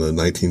couple in the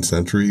 19th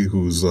century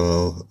whose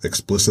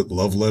explicit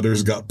love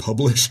letters got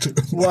published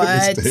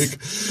by mistake.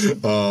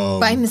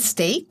 By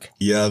mistake?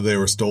 Yeah, they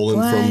were stolen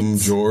from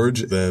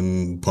George,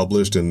 then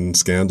published and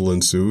scandal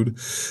ensued.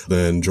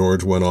 Then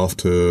George went off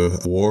to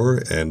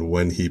war, and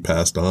when he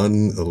passed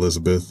on,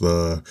 Elizabeth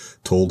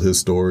told his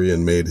story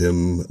and made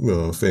him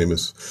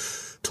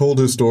famous. Told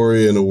his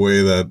story in a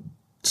way that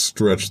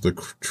stretched the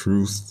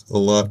truth a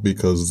lot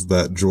because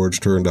that George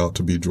turned out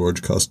to be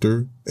George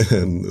Custer.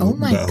 And oh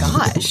my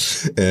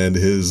gosh. And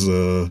his,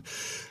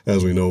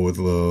 as we know with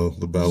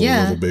the Battle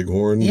of the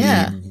Bighorn,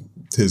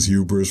 his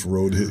hubris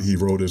he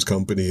wrote his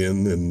company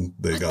in and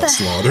they got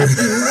slaughtered.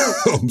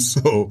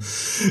 So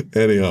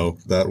anyhow,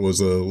 that was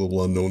a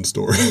little unknown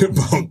story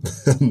about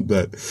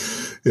that,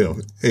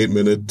 8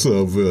 minutes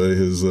of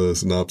his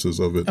synopsis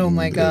of it. Oh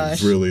my gosh.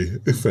 It's really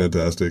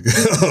fantastic.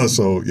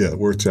 So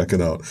worth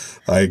checking out.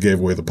 I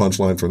gave away the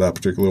punchline for that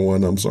particular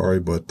one. I'm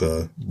sorry, but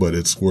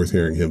it's worth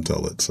hearing him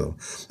tell it. So,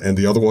 and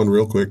the other one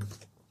real quick.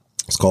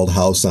 It's called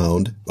How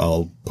Sound.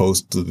 I'll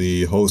post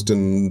the host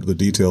and the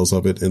details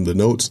of it in the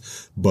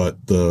notes,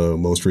 but the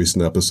most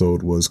recent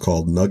episode was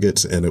called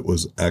Nuggets, and it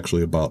was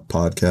actually about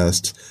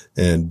podcasts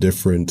and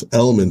different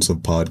elements of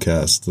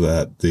podcasts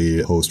that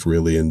the host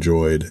really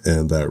enjoyed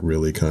and that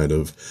really kind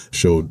of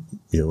showed,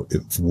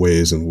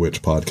 ways in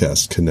which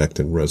podcasts connect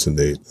and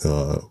resonate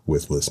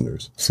with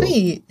listeners.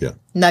 Sweet. So, yeah.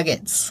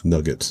 Nuggets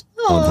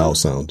on How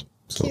Sound.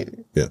 So,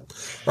 cute. Yeah.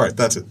 All right.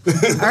 That's it.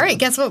 All right.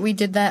 Guess what? We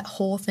did that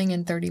whole thing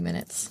in 30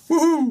 minutes.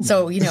 Woohoo!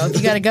 So, if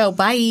you got to go,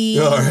 bye.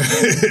 All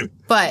right.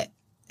 But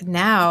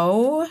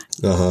now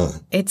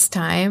it's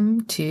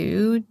time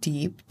to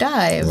deep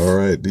dive. All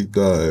right. Deep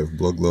dive.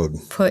 Glug, glug.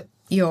 Put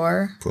on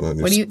your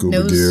scuba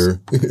nose gear.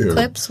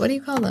 clips. What do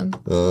you call them?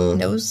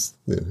 Nose?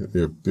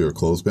 Your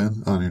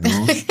clothesband on your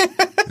nose.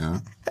 Yeah.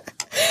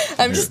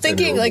 I'm just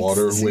thinking like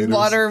water. We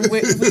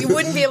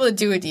wouldn't be able to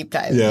do a deep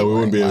dive. Yeah, we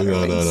wouldn't be able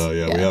to. No.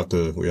 Yeah, we have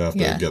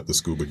to get the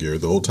scuba gear,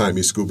 the old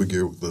timey scuba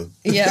gear with the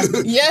yes,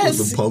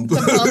 with the pump,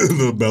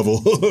 the bevel,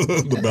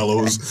 the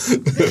bellows.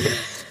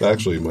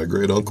 Actually, my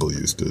great uncle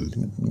used to,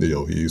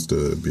 he used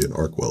to be an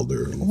arc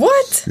welder.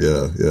 What?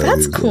 Yeah,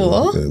 that's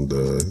cool.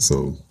 And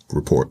so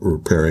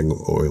repairing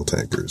oil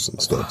tankers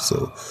and stuff.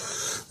 So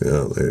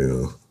yeah,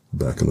 they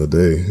back in the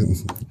day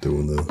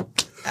doing the.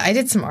 I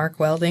did some arc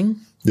welding.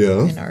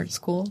 Yeah. In art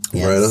school.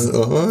 Yes.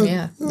 Right.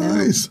 Yeah.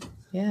 Nice. No.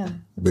 Yeah.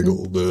 Big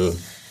old.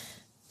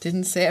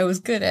 Didn't say I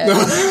was good at it.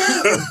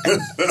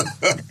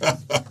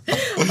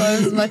 I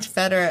was much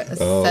better at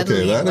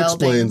okay, that welding.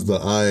 explains the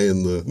eye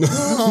and the.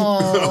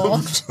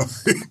 Oh.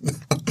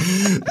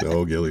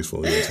 No, Gilly's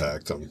fully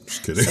intact. I'm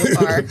just kidding.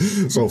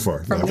 So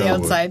far. From the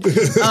outside.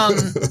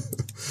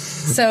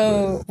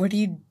 So, what are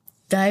you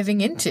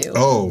diving into?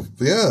 Oh,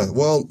 yeah.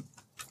 Well,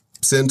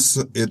 since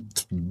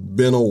it's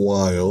been a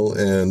while,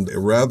 and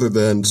rather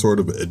than sort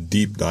of a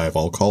deep dive,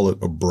 I'll call it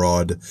a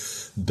broad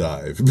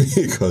dive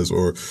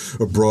or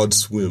a broad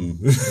swim,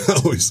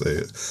 how we say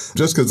it.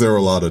 Just because there are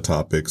a lot of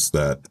topics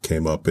that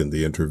came up in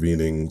the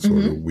intervening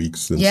sort of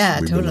weeks since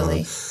we've been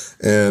on.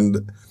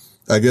 And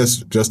I guess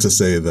just to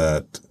say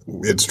that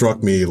it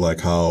struck me like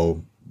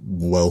how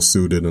well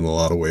suited in a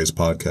lot of ways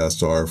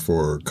podcasts are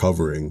for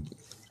covering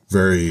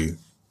very,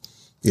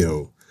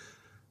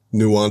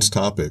 nuanced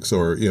topics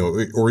or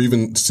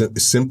even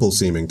simple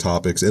seeming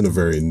topics in a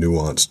very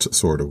nuanced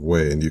sort of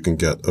way. And you can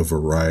get a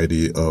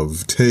variety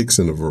of takes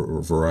and a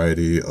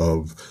variety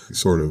of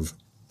sort of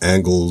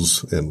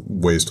angles and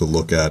ways to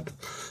look at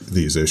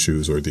these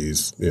issues or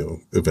these,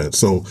 events.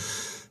 So,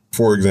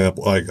 for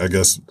example, I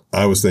guess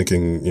I was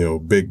thinking,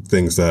 big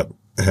things that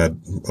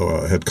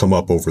had come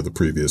up over the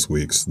previous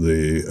weeks.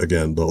 The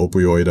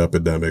opioid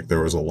epidemic,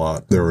 there was a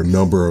lot. There were a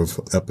number of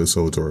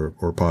episodes or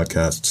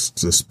podcasts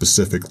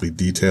specifically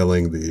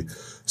detailing the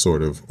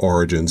sort of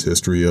origins,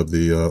 history of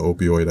the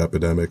opioid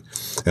epidemic.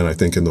 And I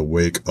think in the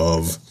wake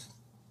of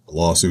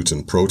lawsuits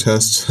and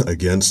protests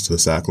against the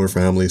Sackler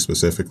family,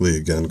 specifically,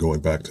 again,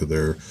 going back to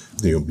their,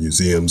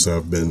 museums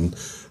have been,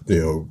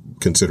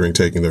 considering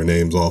taking their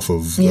names off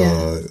of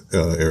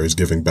areas,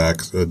 giving back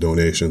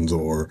donations,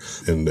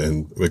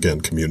 and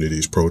again,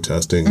 communities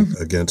protesting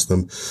against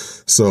them.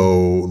 So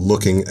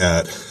looking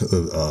at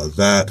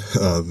that,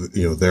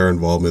 their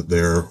involvement,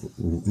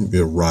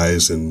 their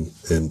rise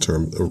in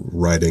term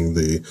writing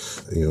the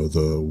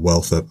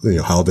wealth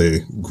that how they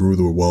grew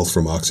the wealth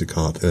from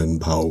OxyContin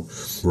and how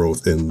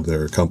growth in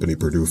their company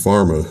Purdue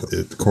Pharma,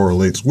 it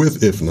correlates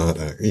with, if not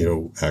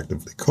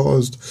actively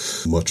caused,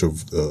 much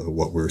of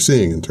what we're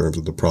seeing in terms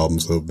of the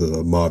problems of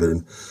the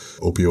modern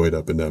opioid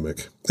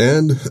epidemic.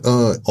 And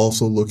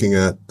also looking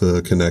at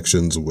the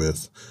connections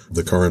with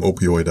the current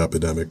opioid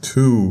epidemic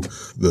to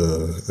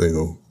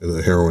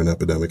the heroin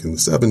epidemic in the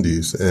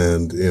 70s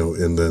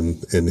and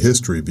then in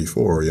history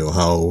before,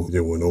 how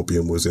when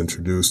opium was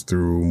introduced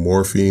through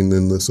morphine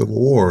in the Civil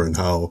War and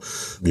how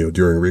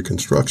during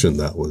Reconstruction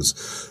that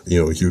was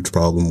a huge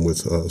problem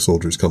with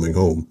soldiers coming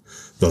home,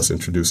 thus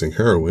introducing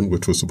heroin,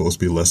 which was supposed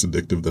to be less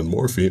addictive than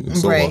morphine, and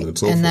so on and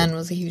so forth. And then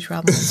was a huge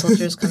problem with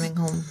soldiers coming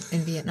home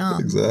in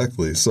Vietnam.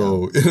 Exactly.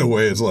 So in a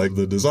way, it's like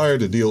the desire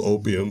to deal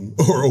opium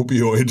or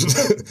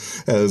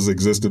opioids has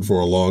existed for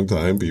a long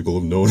time. People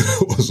have known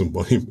it was a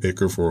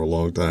moneymaker for a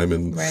long time,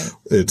 and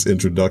its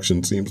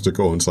introduction seems to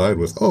coincide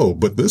with,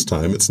 but this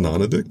time it's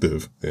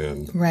non-addictive.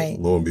 And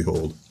lo and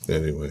behold.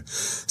 Anyway,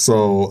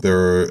 so there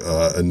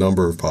are a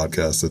number of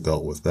podcasts that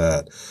dealt with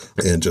that,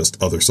 and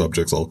just other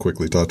subjects I'll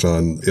quickly touch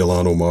on.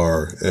 Ilhan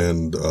Omar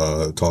and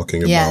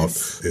talking about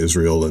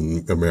Israel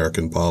and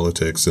American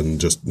politics, and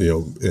just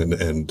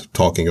and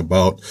talking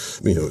about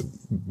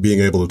being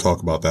able to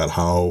talk about that,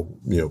 how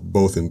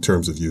both in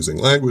terms of using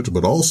language,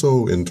 but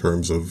also in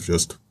terms of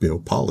just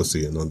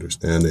policy and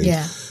understanding,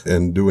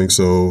 and doing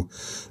so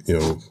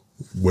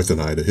with an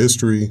eye to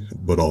history,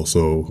 but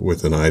also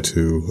with an eye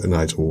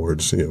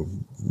towards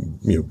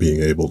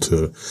being able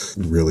to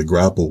really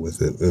grapple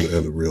with it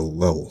at a real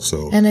level.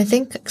 So, and I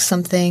think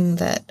something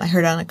that I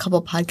heard on a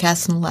couple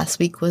podcasts in the last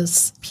week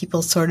was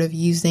people sort of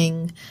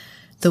using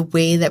the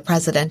way that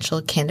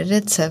presidential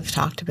candidates have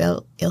talked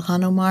about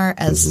Ilhan Omar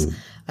as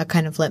a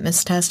kind of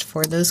litmus test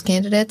for those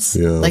candidates.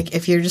 Yeah. Like,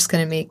 if you're just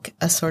going to make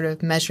a sort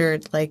of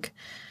measured, like,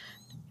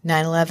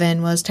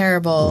 9/11 was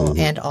terrible,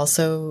 and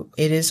also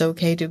it is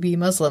okay to be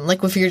Muslim.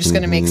 Like, if you're just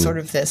going to make sort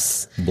of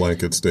this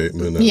blanket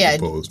statement as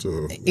opposed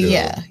to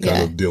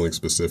kind of dealing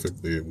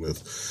specifically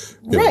with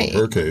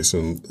her case,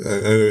 and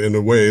in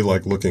a way,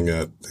 like looking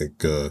at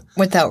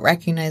without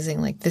recognizing,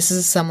 like, this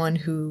is someone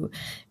who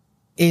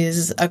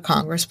is a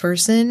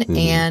congressperson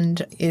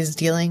and is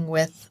dealing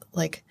with,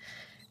 like,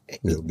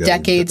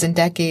 decades and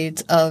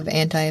decades of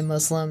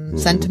anti-Muslim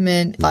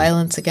sentiment,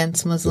 violence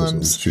against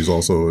Muslims. She's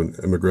also an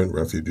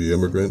refugee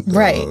immigrant,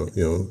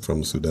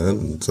 from Sudan.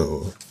 And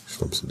so she's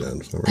from Sudan.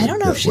 Right? I don't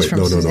know if she's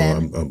from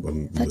Sudan. No,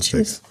 I'm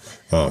mistaken.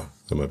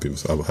 That might be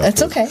mistaken. I'll have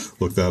That's to okay.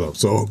 look that up.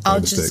 So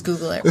I'll just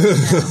Google it right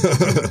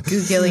now.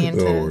 Googilian.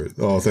 No worries.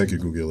 Oh, thank you,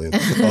 Googilian.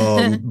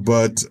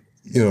 But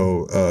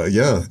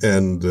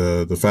and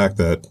the fact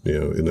that,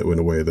 in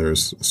a way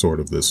there's sort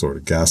of this sort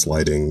of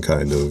gaslighting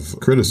kind of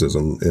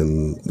criticism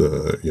in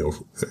the,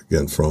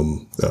 again,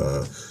 from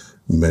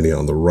many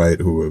on the right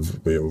who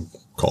have,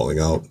 calling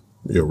out,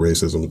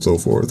 racism and so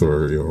forth,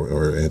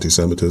 or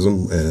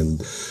anti-Semitism,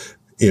 and,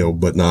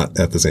 but not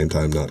at the same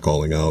time not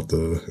calling out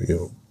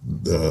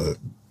the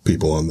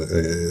people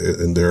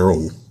in their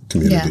own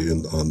community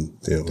and on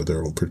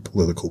their own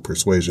political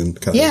persuasion,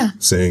 kind of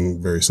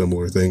saying very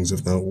similar things,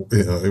 if not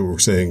we're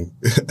saying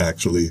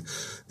actually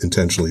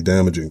intentionally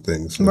damaging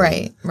things.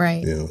 Right.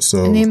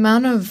 So and the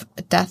amount of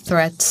death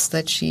threats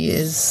that she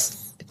is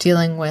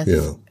dealing with.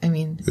 I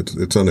mean,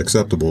 it's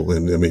unacceptable.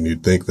 And I mean,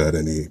 you'd think that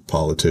any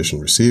politician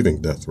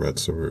receiving death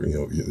threats, or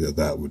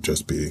that would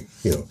just be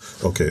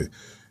okay.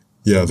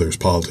 Yeah, there's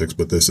politics,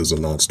 but this is a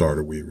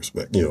non-starter. We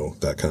respect,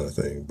 that kind of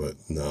thing. But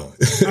no.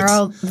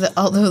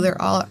 Although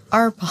there are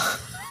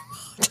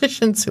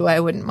politicians who I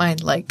wouldn't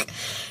mind, like,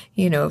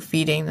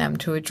 feeding them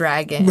to a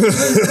dragon.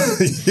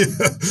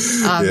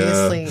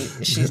 Obviously,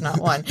 she's not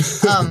one.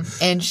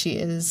 And she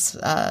is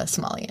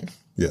Somalian.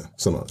 Yeah,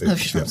 Somalia. Oh,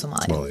 she's from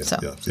Somalia.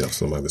 So.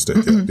 So my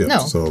mistake. No.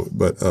 So,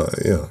 but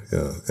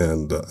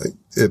and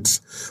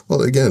it's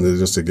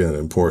it's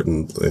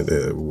important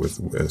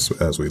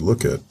as we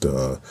look at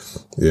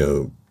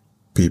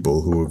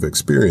people who have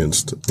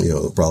experienced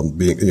the problem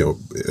being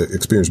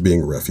experienced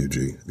being a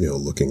refugee.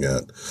 Looking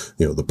at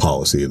the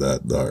policy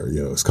that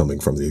is coming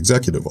from the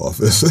executive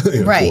office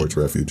towards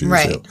refugees.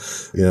 Right.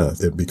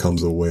 It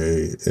becomes a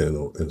way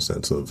in a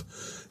sense of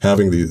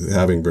having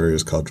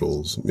various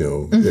cudgels,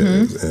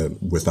 and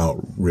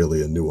without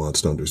really a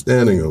nuanced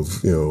understanding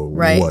of,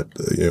 what,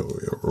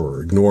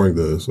 or ignoring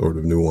the sort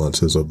of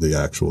nuances of the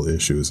actual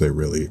issues, they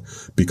really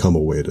become a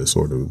way to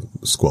sort of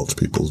squelch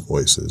people's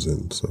voices.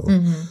 And so,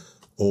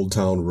 Old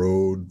Town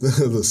Road,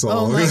 the song.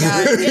 Oh my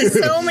God. And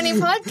so many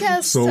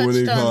podcasts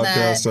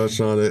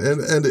touched on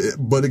it.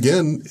 But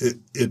again,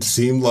 it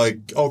seemed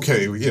like,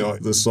 okay,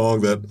 the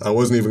song that I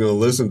wasn't even going to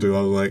listen to,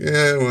 I was like,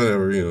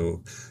 whatever,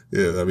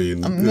 Yeah, I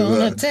mean, I'm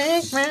gonna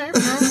take my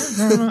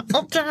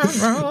Old Town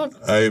Road.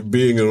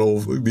 Being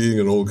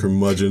an old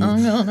curmudgeon,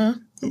 I'm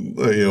gonna,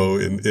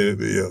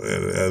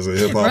 as a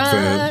hip hop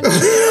fan,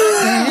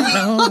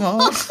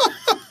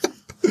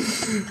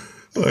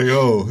 like,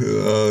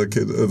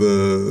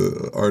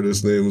 the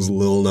artist name is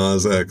Lil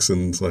Nas X,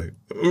 and it's like,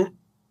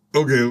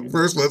 okay,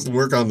 first let's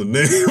work on the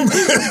name.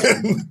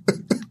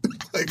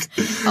 Like,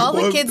 all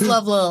the kids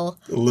love Lil.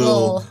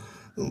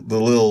 The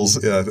Lils,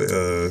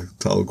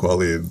 Talib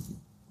Kweli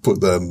put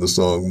that in the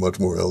song much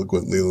more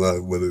eloquently than I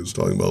when it was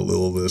talking about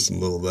little this and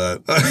little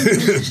that.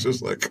 It's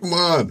just like, come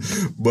on.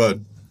 But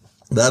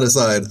that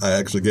aside, I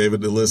actually gave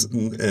it a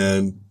listen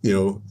and,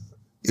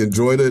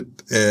 enjoyed it,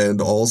 and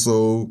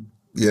also,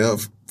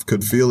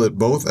 could feel it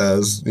both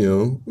as,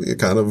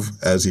 kind of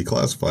as he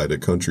classified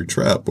it, country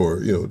trap,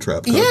 or,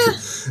 trap country. Yeah.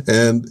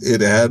 And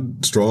it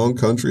had strong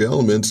country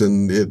elements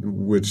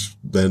which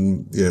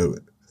then,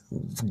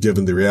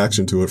 given the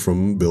reaction to it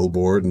from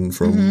Billboard and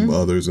from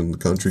others in the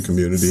country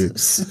community.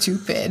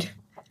 Stupid.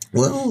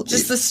 Well,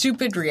 just the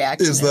stupid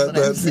reaction is that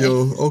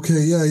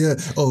okay, yeah.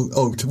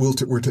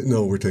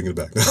 We're taking it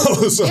back now.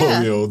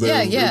 So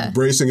they're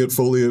embracing it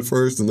fully at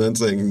first, and then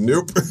saying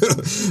nope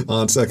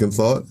on second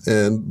thought.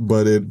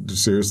 But it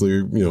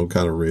seriously,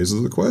 kind of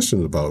raises a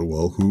question about,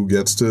 well, who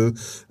gets to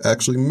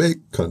actually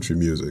make country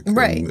music,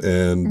 right?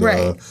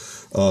 Right.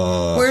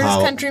 Where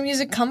does country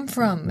music come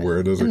from?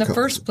 Where does it in the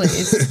first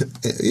place?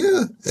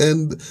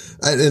 and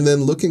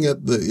then looking at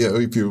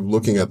if you're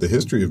looking at the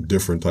history of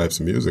different types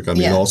of music, I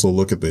mean, also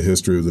look at the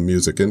history of the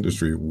music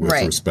industry with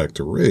respect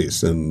to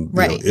race and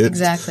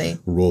exactly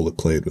role it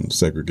played in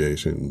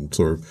segregation,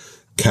 sort of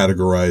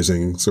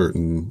categorizing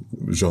certain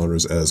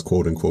genres as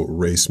quote unquote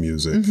race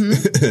music.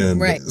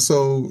 And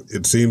so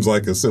it seems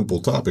like a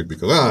simple topic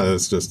because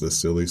it's just a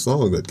silly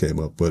song that came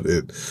up, but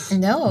it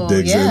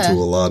digs into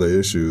a lot of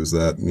issues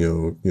that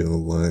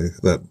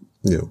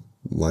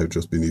lie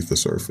just beneath the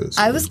surface.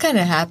 I was kind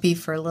of happy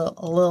for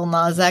Lil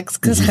Nas X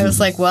because I was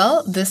like,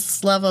 well,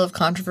 this level of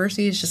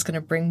controversy is just going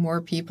to bring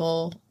more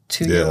people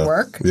to your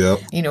work. Yeah.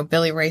 You know,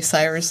 Billy Ray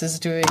Cyrus is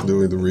doing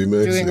the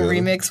remix. Doing a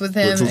remix with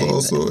him. Which was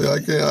also,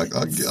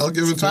 I'll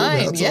give it to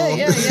him. That's all.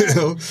 You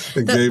know,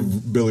 it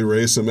gave Billy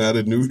Ray some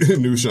added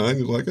new shine.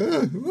 He's like,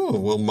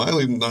 well,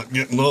 Miley's not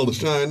getting all the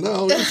shine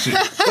now, is she?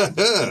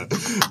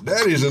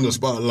 Daddy's in the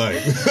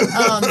spotlight.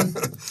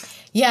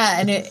 Yeah,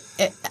 and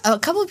a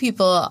couple of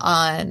people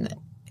on,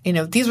 you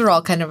know, these were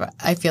all kind of,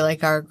 I feel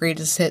like, our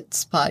greatest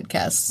hits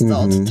podcasts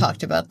all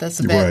talked about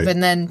this a bit. Right. But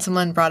then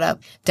someone brought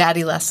up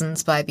Daddy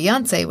Lessons by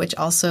Beyonce, which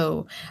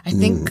also, I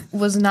think,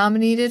 was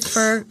nominated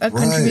for a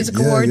Country Music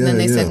Award. And then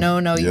they said,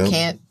 no, you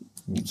can't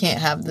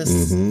have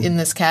this in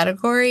this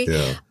category.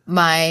 Yeah.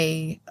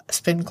 My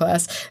spin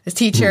class, the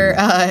teacher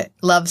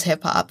loves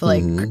hip hop,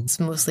 like it's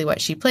mostly what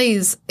she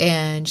plays,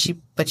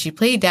 but she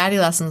played Daddy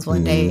Lessons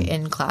one day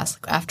in class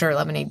after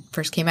Lemonade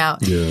first came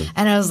out,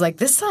 and I was like,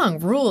 this song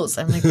rules.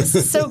 I'm like, this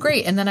is so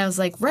great. And then I was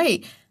like,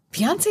 right,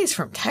 Beyonce's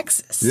from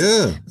Texas.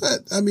 Yeah.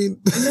 I mean,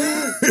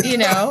 you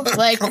know,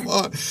 like, come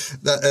on.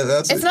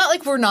 It's not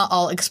like we're not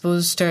all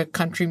exposed to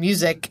country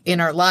music in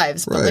our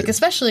lives, but like,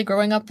 especially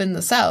growing up in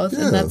the South,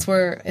 and that's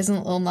where,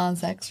 isn't Lil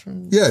Nas X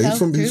from the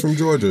South he's from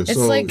Georgia. It's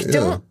so, like,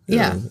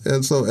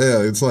 And so,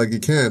 it's like,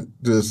 you can't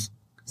just,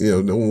 you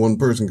know, no one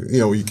person, you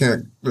know, you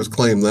can't just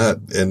claim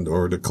that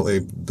or to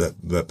claim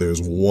that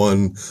there's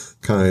one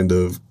kind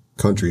of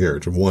country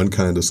heritage, of one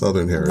kind of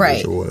Southern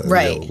heritage, or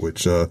whatever, you know,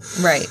 which, you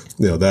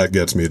know, that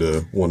gets me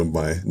to one of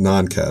my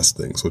non-cast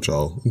things, which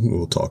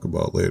we'll talk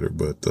about later.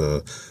 But,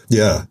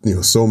 you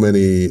know, so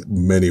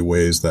many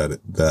ways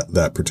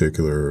that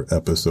particular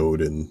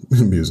episode in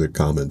music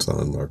comments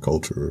on our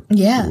culture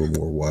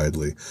more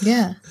widely.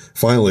 Yeah.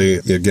 Finally,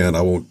 again,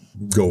 I won't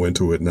go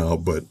into it now,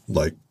 but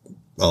like,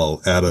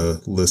 I'll add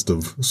a list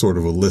of sort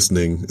of a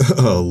listening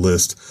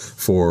list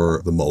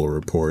for the Mueller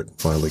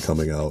report finally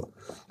coming out.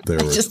 I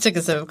just took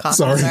a sip of coffee.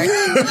 Sorry. I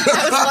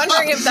was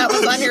wondering if that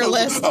was on your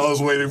list. I was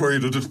waiting for you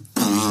to just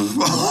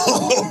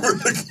all over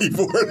the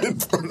keyboard in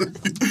front of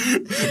you.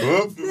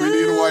 Well, we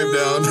need to wipe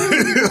down.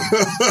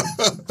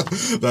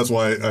 That's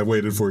why I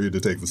waited for you to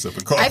take the sip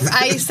of coffee.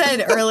 I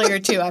said earlier,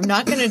 too, I'm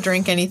not going to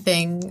drink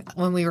anything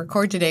when we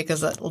record today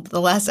because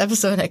the last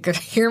episode I could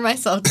hear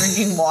myself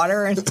drinking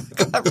water and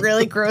got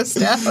really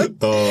grossed out.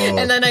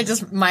 And then I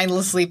just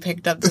mindlessly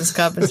picked up this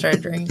cup and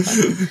started drinking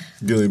coffee.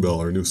 Gilly Bell,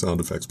 our new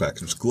sound effects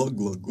package. Glug,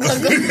 glug.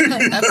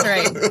 That's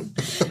right.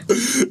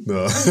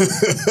 No.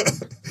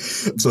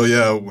 So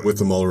with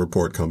the Mueller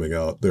report coming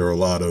out, there are a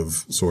lot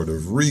of sort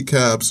of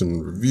recaps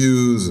and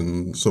reviews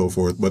and so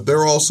forth, but there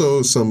are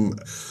also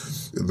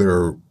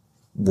there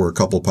were a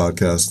couple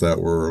podcasts that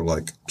were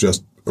like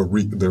just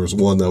there was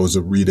one that was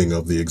a reading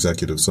of the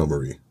executive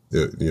summary.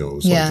 It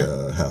was like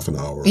a half an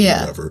hour or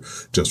whatever,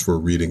 just for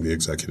reading the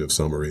executive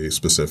summary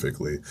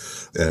specifically.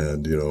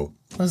 And, you know,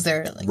 was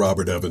there like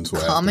Robert Evans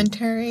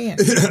commentary?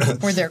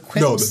 Were there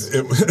quips?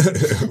 No,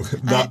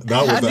 not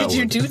How with that did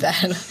you do that?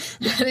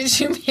 How did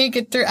you make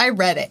it through? I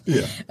read it.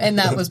 Yeah. And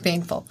that was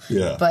painful.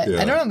 But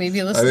I don't know,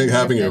 maybe I think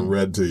having it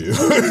read to you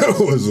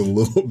was a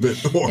little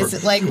bit more. Is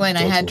it like when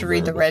I had to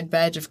read the Red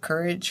Badge of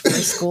Courage for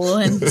school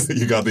and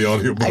you got the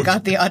audiobook? I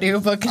got the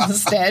audiobook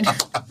instead.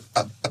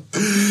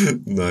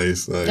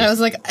 Nice. I was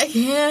like, I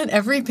can't.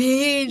 Every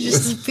page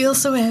just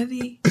feels so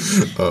heavy.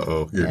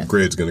 Your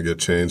grade's going to get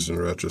changed in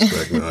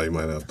retrospect now. You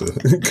might have to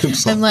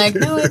consult. I'm like,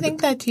 no, I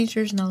think that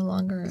teacher's no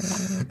longer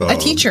a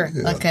teacher.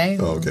 Yeah. Okay.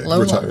 Okay.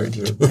 Low retired.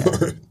 teacher.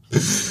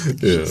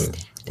 Yeah.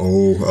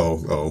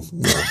 Oh.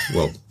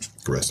 Well,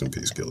 rest in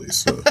peace,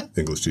 Gillies,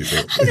 English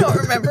teacher. I don't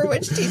remember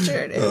which teacher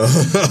it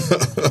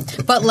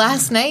is. But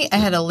last night I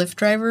had a Lyft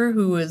driver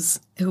who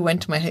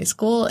went to my high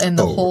school, and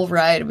the whole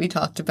ride we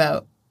talked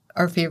about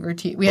our favorite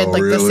teacher. We had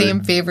the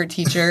same favorite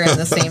teacher and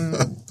the same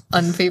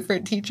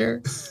unfavorite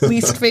teacher,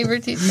 least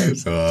favorite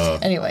teachers.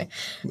 Anyway.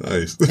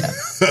 Nice. Yeah.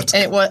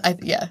 And it was,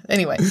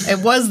 anyway,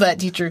 it was that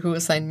teacher who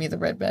assigned me the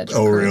Red Badge.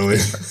 Oh, really?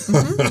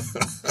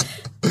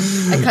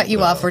 I cut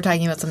you off. We're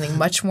talking about something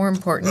much more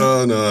important.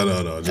 No.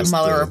 The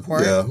Mueller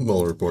report. Yeah,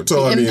 Mueller report.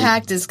 So, the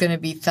impact is going to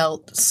be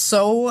felt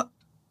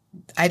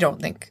I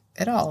don't think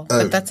at all,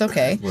 but that's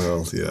okay.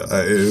 Well, yeah.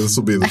 This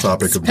will be the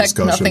topic of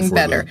discussion nothing for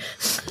better.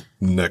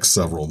 The next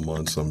several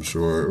months, I'm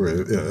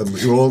sure.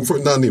 Well, for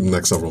not even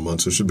next several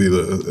months. It should be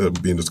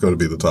it's going to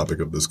be the topic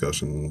of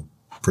discussion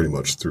pretty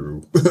much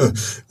through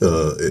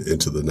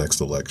into the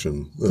next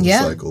election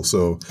cycle.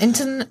 So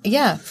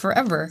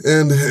forever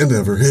and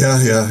ever.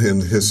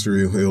 In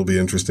history, it'll be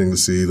interesting to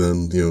see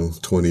then,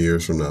 20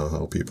 years from now,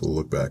 how people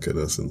look back at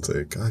us and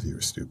say, "God, you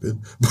were stupid."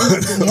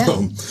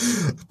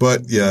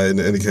 But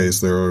in any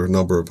case, there are a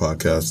number of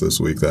podcasts this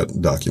week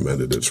that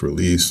documented its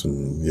release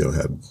and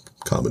had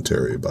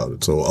commentary about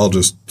it. So I'll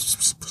just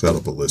set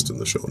up a list in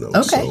the show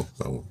notes. Okay,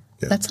 So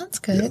that sounds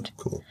good. Yeah,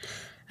 cool.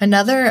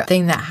 Another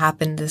thing that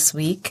happened this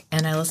week,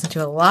 and I listened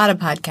to a lot of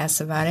podcasts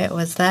about it,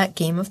 was that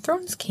Game of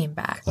Thrones came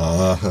back.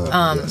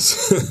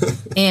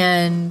 Yes.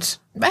 And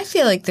I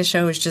feel like the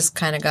show has just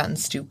kind of gotten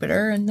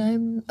stupider, and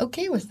I'm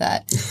okay with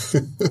that.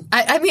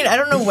 I mean, I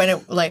don't know when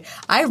it, like,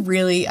 I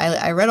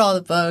read all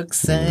the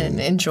books and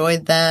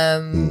enjoyed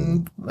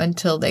them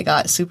until they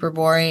got super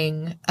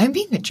boring. I'm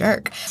being a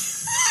jerk.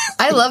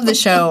 I love the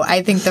show.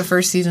 I think the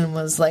first season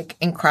was, like,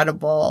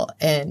 incredible,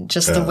 and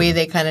just the way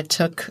they kind of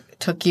took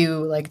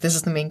you, like, this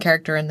is the main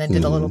character, and then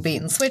did a little bait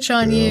and switch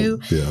on you.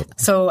 Yeah.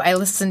 So I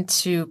listened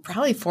to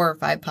probably 4 or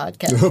 5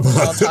 podcasts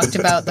that all talked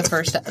about the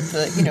first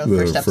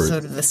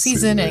episode of the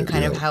season and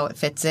kind of how it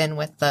fits in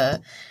with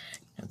the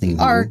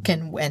arc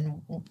and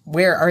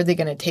where are they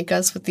going to take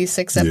us with these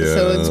 6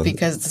 episodes,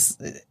 because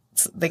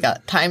they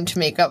got time to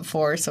make up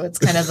for, so it's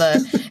kind of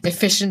the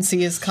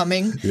efficiency is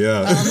coming, which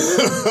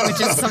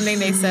is something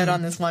they said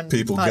on this one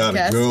People podcast.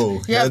 Gotta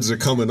go. Yep. Heads are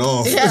coming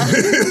off. Yeah.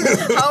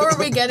 How are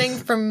we getting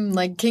from,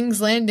 like,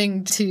 King's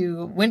Landing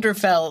to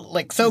Winterfell,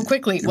 like, so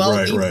quickly?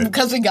 Well,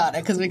 because we got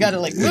to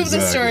like move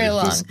the story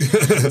along.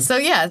 So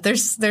yeah,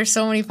 there's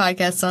so many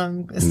podcasts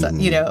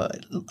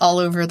all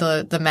over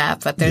the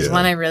map, but there's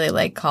one I really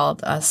like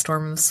called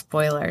Storm of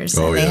Spoilers,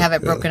 and they have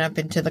it broken up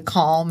into the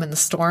calm and the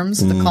storms.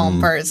 The calm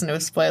part is no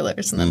spoilers,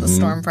 and then the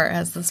storm part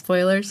has the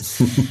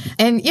spoilers.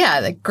 And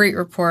yeah, the great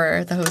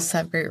rapport. The hosts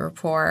have great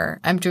rapport.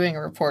 I'm doing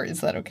a report.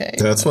 Is that okay?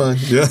 That's fine.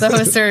 Yeah. The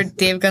hosts are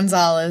Dave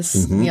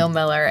Gonzalez, Neil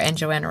Miller, and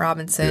Joanna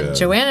Robinson. Yeah.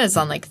 Joanna's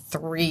on like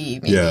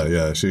 3,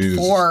 maybe she's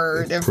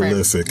 4 different.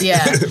 Prolific.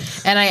 Yeah.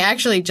 And I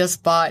actually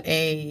just bought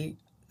a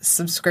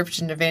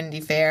subscription to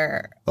Vanity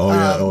Fair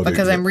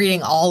because I'm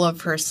reading all of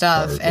her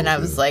stuff, and I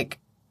was like,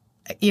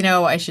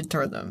 I should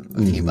throw them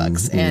a few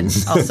bucks, and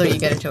also you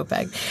get a tote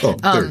bag. There you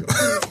go.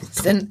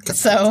 And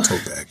so,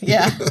 tote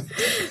bag.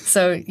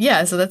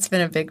 So that's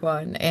been a big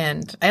one.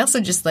 And I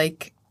also just I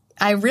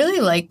really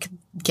like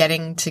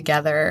getting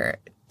together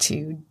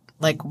to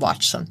like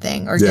watch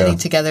something or getting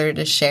together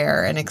to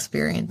share an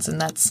experience.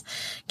 And that's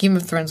Game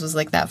of Thrones was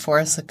like that for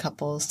us a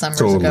couple summers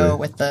ago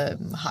with the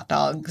hot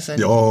dogs. And,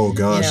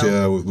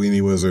 with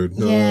Weenie Wizard.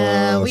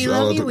 We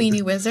love you,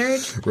 Weenie Wizard.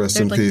 Rest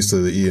in peace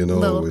to the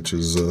E&O, which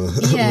is was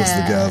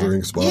the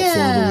gathering spot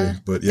formerly.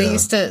 But they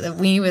used to,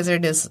 Weenie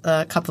Wizard is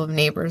a couple of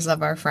neighbors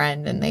of our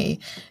friend, and they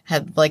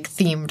had like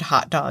themed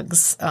hot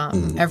dogs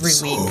every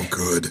week. So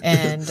good.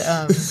 And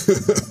and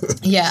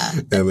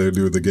they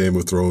do the Game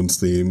of Thrones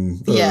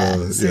theme.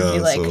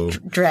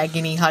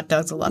 Dragony hot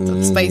dogs with lots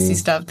of spicy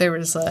stuff. There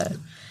was a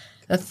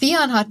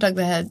Theon hot dog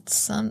that had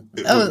some.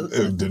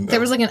 There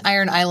was like an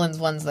Iron Islands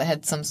ones that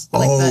had some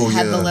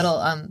had the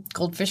little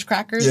goldfish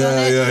crackers on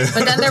it. Yeah.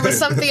 But then there was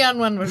some Theon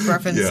one with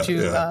reference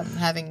to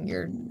having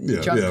your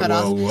junk cut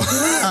off.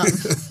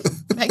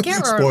 I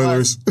can't remember.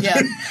 Spoilers. Yeah.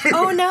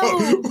 Oh no.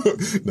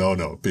 No.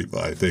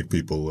 I think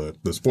people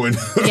at this point.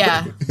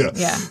 Yeah.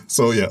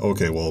 So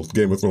okay. Well,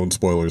 Game of Thrones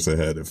spoilers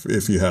ahead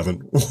if you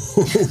haven't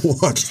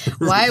watched.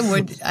 Why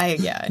would I?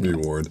 Yeah. Be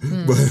warned.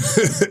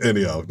 But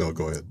anyhow, no.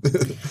 Go ahead.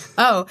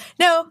 Oh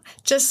no!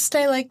 Just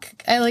I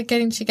like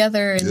getting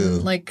together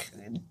and like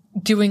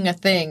doing a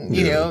thing.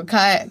 You know,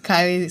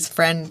 Kai's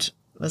friend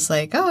was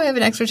like, "Oh, I have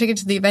an extra ticket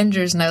to the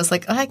Avengers," and I was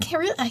like, "Oh, I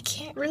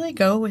can't really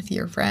go with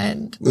your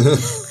friend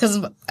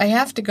because I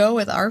have to go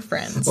with our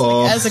friends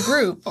as a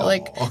group,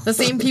 like the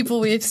same people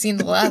we've seen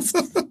the last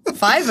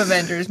 5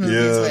 Avengers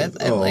movies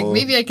with. And like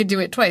maybe I could do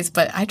it twice,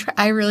 but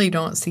I really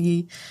don't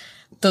see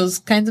those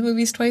kinds of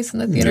movies twice in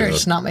the theater. It's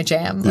just not my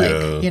jam.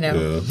 Well,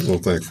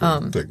 thanks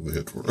for taking the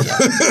hit for it.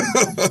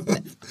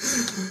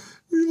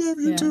 We love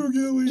you too,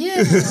 Gilly.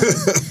 Yeah.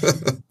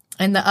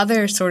 And the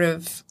other sort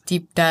of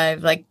deep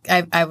dive, like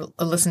I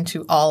listened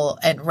to all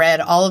and read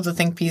all of the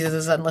think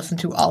pieces and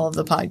listened to all of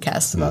the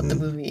podcasts about the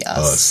movie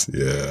Us,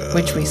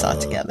 which we saw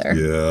together.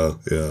 Yeah,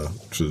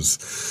 which is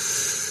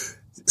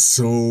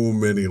so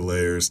many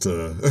layers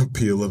to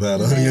peel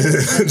that onion.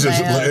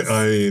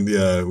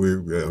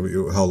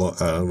 How long?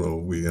 I don't know.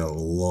 We had a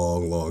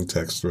long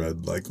text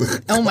thread, like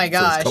oh my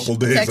gosh, couple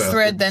days text after.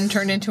 Thread then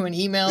turned into an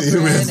email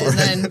thread, and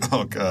then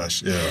oh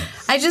gosh, yeah.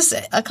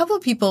 A couple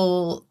of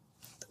people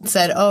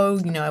said,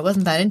 I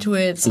wasn't that into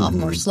it,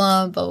 sophomore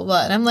slump, blah, blah,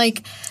 blah. And I'm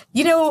like,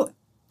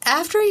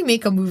 after you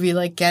make a movie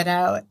like Get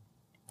Out,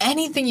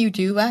 anything you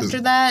do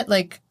after that,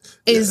 like,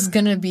 is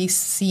going to be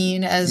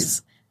seen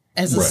as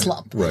a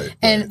slump. Right.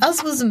 And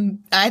Us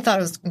I thought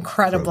it was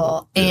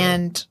incredible.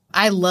 And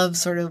I love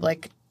sort of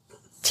like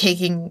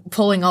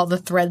pulling all the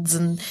threads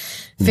and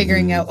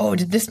figuring out,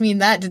 did this mean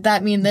that? Did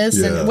that mean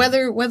this? And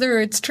whether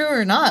it's true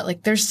or not,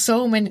 like there's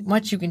so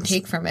much you can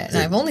take from it. And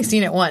I've only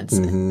seen it once.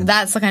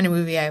 That's the kind of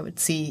movie I would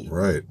see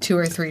 2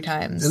 or 3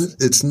 times. And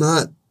it's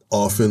not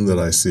often that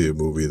I see a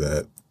movie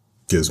that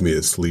gives me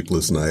a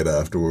sleepless night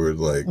afterward,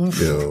 like,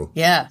 Oof. you know.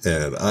 Yeah.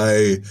 And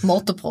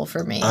multiple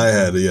for me. I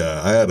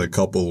had a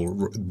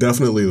couple,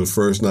 definitely the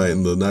first night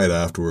and the night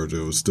afterwards, it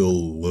was still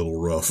a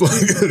little rough. Like,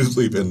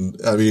 sleep. And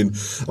I mean,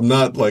 I'm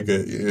not like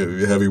a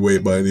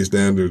heavyweight by any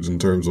standards in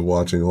terms of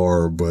watching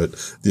horror, but,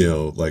 you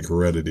know, like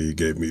Heredity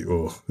gave me,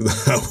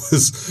 that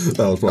was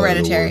probably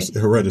Hereditary. the worst.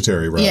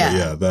 Hereditary, right?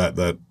 Yeah.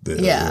 That you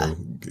know,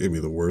 gave me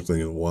the worst thing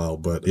in a while.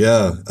 But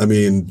yeah, I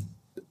mean,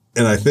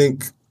 and I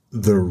think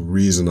the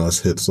reason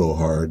us hit so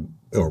hard,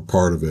 or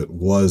part of it,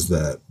 was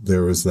that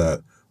there was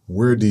that,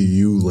 where do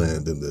you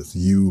land in this?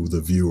 You,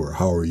 the viewer,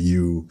 how are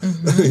you,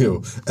 you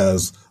know,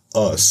 as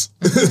us,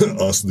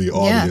 us, the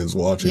audience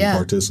watching,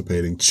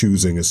 participating,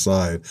 choosing a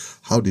side.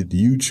 How did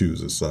you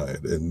choose a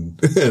side? And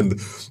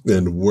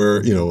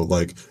where, you know,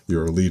 like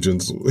your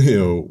allegiance, you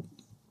know,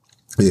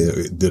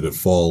 did it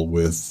fall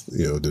with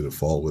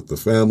the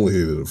family?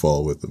 Did it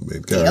fall with the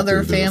main character? The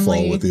other family. Did it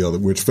fall with the other?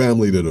 Which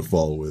family did it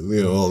fall with?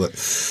 You know, all that,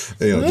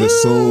 you know,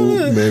 just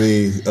so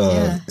many,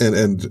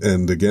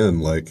 and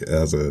again, like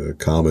as a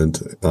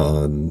comment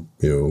on,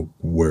 you know,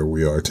 where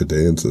we are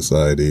today in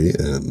society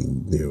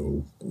and, you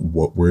know,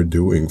 what we're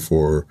doing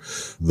for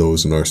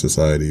those in our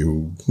society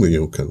who,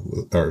 you know, kind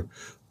of are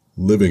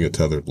living a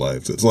tethered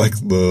life. It's like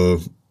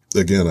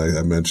again,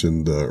 I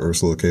mentioned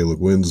Ursula K. Le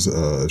Guin's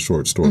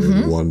short story,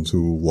 The Ones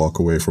Who Walk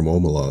Away from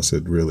Omelas.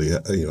 It really,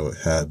 you know,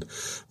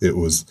 it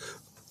was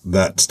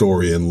that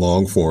story in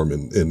long form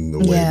in a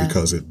way,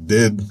 because it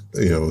did,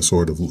 you know,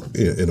 sort of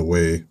in a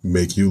way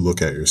make you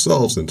look at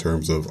yourselves in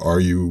terms of, are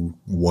you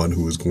one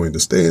who is going to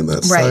stay in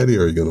that society?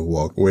 Or are you going to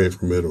walk away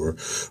from it? Or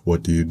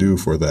what do you do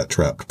for that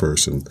trapped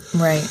person?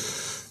 Right.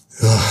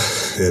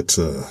 It's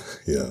so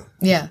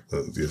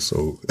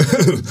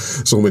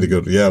many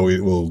good. Yeah, we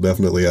will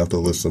definitely have to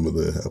list some of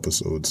the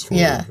episodes for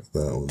that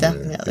one.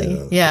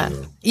 Definitely. Yeah.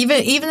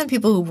 Even the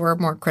people who were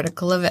more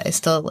critical of it, I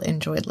still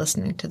enjoyed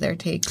listening to their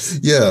takes.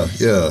 Yeah.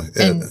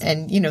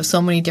 And you know,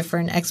 so many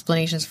different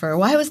explanations for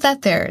why was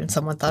that there, and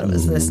someone thought it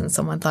was this, and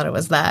someone thought it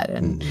was that,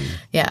 and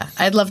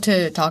I'd love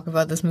to talk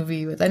about this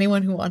movie with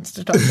anyone who wants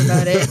to talk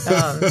about it.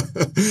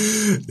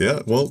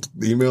 Well,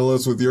 email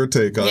us with your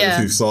take on it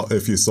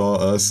if you saw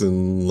us,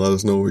 and let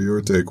us know what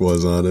your take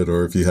was on it,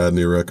 or if you had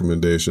any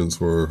recommendations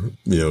for,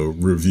 you know,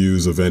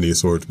 reviews of any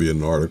sort, be it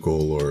an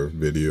article or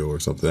video or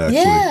something.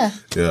 Actually,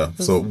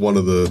 so one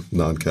of the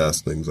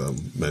non-cast things I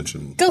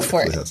mentioned. Go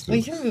for it. So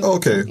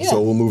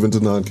we'll move into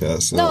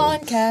non-cast.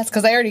 Non-cast,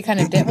 because I already kind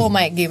of did. Well,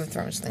 my Game of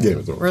Thrones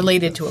thing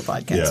related to a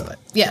podcast, but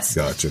yes.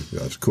 Gotcha.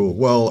 Cool.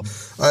 Well,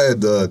 I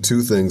had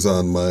two things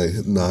on my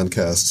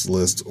non-casts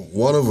list.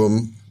 One of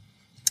them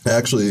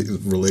actually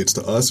relates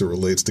to us. It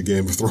relates to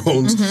Game of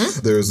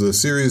Thrones. There's a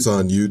series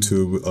on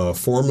YouTube,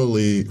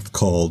 formerly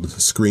called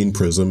Screen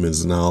Prism,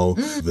 is now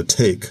The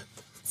Take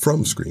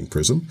from Screen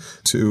Prism.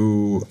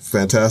 Two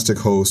fantastic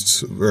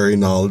hosts, very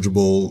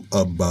knowledgeable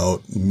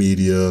about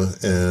media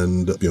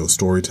and, you know,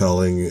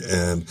 storytelling,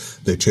 and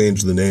they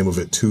changed the name of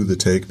it to The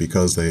Take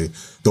because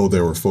though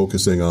they were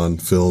focusing on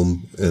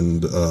film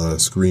and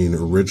screen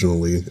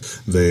originally,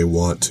 they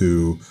want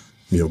to,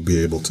 you know,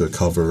 be able to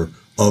cover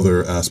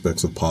other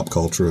aspects of pop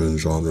culture and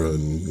genre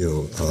and, you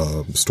know,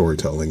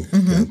 storytelling.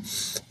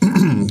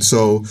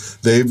 So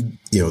they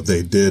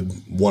did,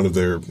 one of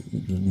their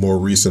more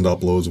recent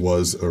uploads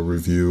was a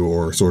review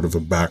or sort of a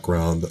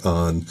background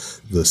on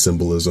the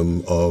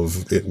symbolism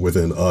of it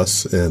within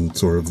us and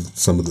sort of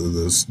some of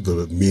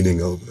the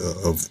meaning of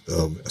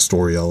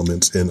story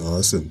elements in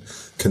us and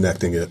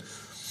connecting it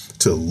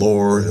to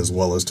lore as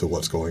well as to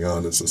what's going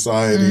on in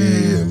society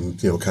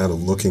and, you know, kind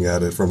of looking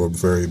at it from a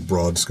very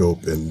broad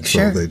scope. And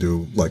so they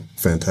do like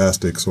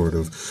fantastic sort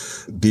of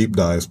deep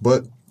dives,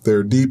 but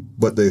they're deep,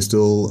 but they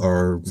still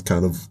are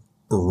kind of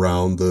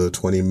around the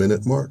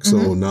 20-minute mark.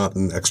 So not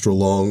an extra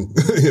long,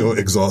 you know,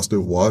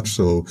 exhaustive watch.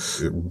 So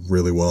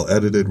really well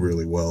edited,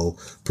 really well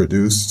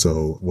produced.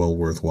 So well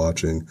worth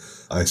watching.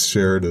 I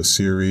shared a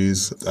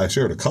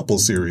couple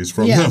series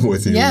from them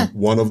with you.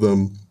 One of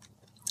them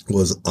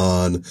was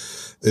on,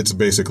 it's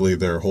basically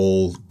their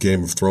whole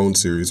Game of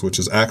Thrones series, which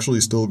is actually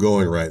still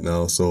going right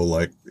now. So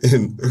like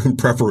in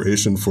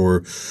preparation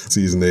for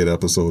season 8,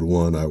 episode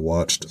 1, I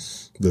watched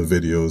the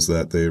videos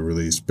that they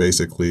released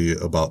basically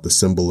about the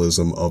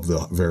symbolism of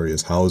the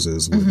various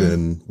houses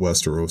within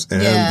Westeros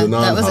and the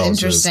non-houses. That was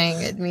interesting.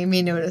 It made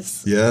me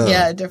notice.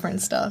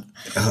 Different stuff.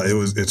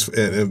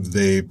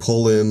 They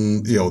pull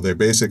in, you know, they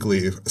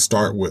basically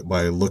start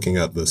by looking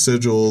at the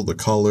sigil, the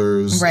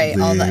colors. Right,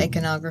 all the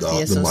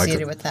iconography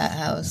associated with that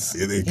house.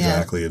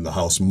 Exactly, and the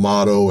house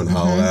motto and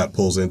how that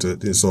pulls into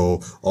it. And so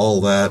all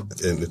that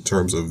in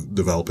terms of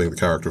developing the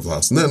character of the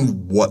house. And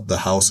then what the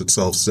house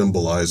itself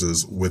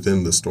symbolizes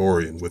within the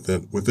story and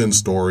within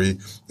story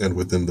and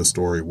within the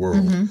story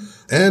world.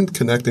 and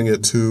connecting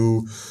it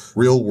to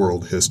real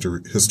world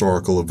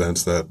historical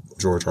events that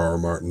George R. R.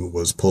 Martin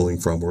was pulling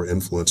from or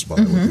influenced by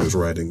when he was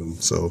writing them.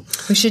 So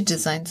we should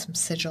design some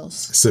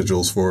sigils.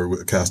 Sigils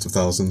for Cast of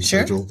Thousands.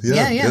 Sure. Sigil.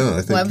 Yeah.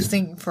 I think I was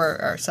thinking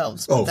for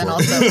ourselves, but then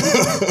also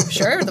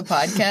sure, the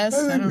podcast.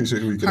 I think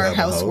we could our have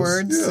house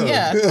words.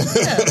 Yeah.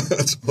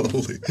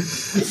 Totally.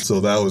 So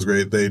that was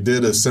great. They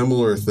did a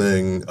similar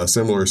thing, a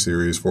similar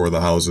series for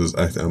the houses.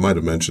 I might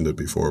have mentioned it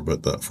before,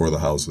 but for the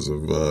houses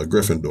of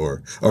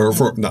Gryffindor, or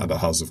for not the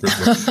House of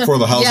Gryffindor, for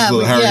the houses of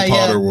the Harry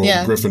Potter world.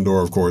 Yeah.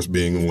 Gryffindor, of course,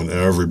 being one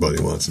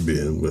everybody wants to be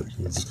in, but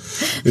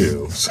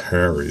it's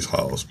Harry's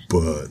house,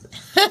 but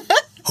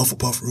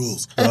Hufflepuff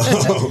rules.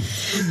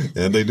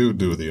 And they do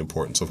the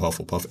importance of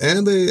Hufflepuff.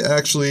 And they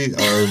actually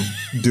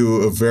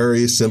do a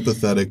very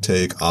sympathetic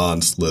take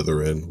on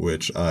Slytherin,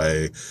 which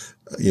again,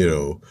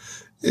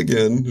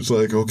 it's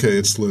like, okay,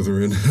 it's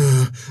Slytherin,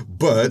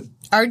 but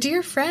our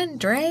dear friend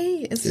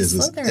Dre is a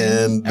Slytherin.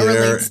 And it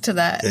relates to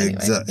that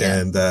anyway.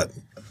 And that,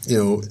 and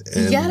you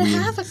gotta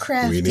have a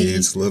crafty. We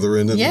need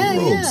Slytherin in the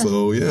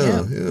world.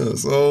 Yeah.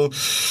 So,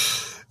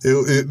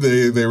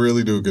 they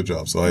really do a good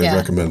job. So I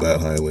recommend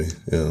that highly.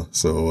 Yeah.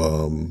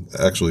 So,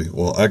 actually,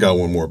 well, I got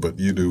one more, but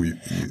you do.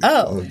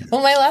 Well,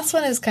 my last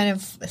one is kind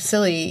of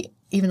silly,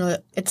 even though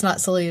it's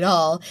not silly at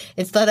all.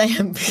 It's that I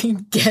am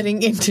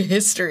getting into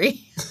history.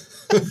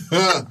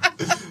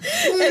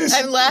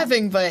 I'm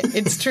laughing, but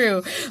it's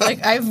true.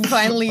 Like, I've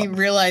finally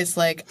realized,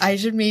 like, I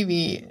should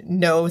maybe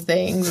know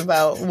things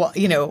about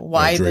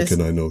why Drake this.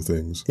 And I know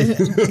things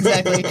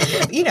Exactly.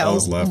 I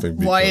was laughing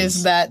because why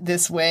is that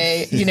this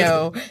way?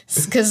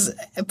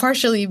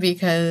 Partially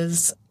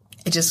because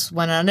I just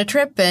went on a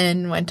trip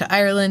and went to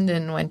Ireland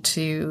and went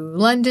to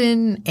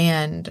London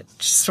and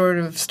just sort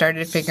of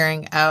started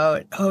figuring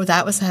out,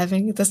 that was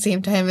happening at the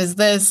same time as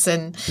this.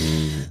 And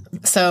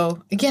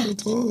so,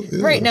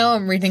 right now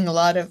I'm reading a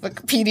lot of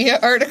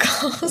Wikipedia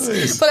articles,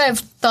 nice. But I've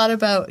thought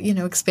about,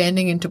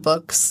 expanding into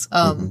books.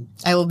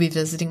 I will be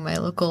visiting my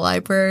local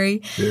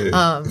library.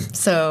 Yeah.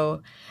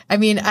 So, I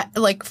mean,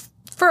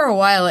 for a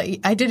while,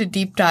 I did a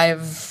deep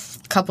dive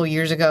couple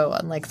years ago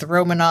on like the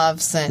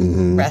Romanovs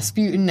and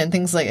Rasputin and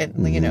things like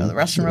the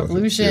Russian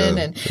Revolution,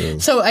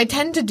 and so I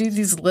tend to do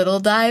these little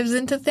dives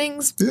into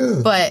things.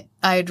 But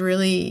I'd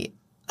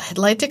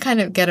like to kind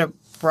of get a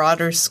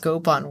broader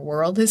scope on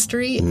world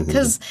history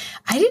because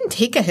I didn't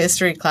take a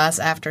history class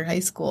after high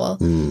school,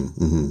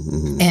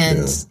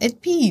 and it'd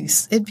be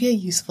a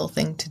useful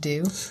thing to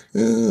do.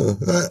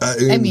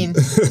 I mean,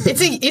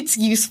 it's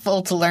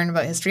useful to learn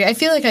about history. I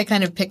feel like I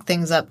kind of pick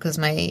things up because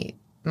my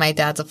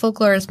dad's a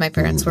folklorist. My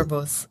parents were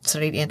both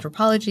studied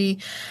anthropology.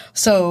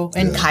 So,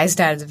 and Kai's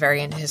dad is very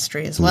into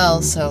history as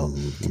well. So,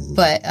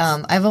 but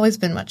I've always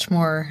been much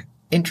more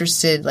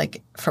interested,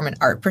 like, from an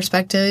art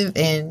perspective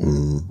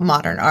in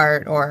modern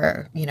art,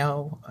 or,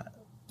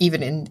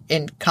 even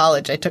in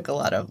college, I took a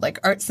lot of like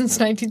art since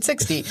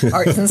 1960,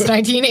 art since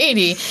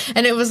 1980.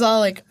 And it was all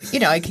like,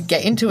 I could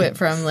get into it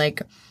from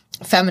like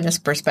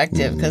feminist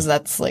perspective because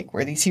that's like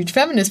where these huge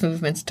feminist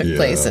movements took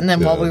place. And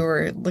then while we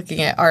were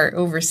looking at art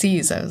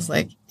overseas, I was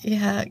like,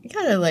 I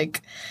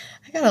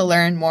gotta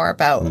learn more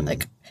about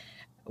like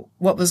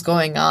what was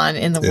going on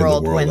in the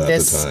world when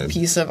this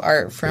piece of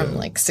art from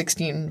like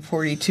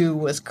 1642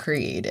 was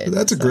created.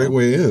 That's a great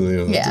way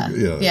in.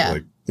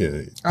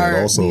 Art,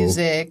 also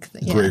music.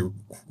 Great.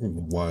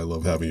 Why I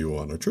love having you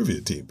on our trivia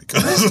team,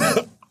 because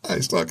I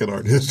suck at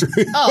art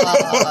history.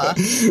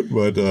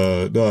 But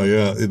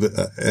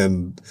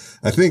and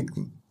I think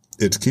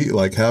it's key.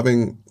 Like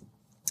having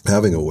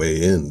a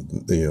way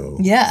in,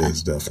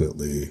 is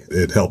definitely,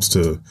 it helps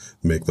to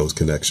make those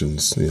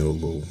connections, a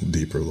little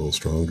deeper, a little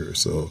stronger.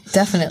 So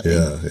definitely,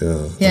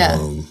 yeah.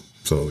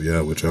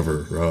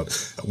 Whichever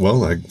route.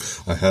 Well, I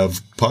have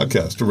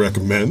podcasts to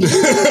recommend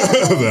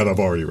that I've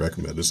already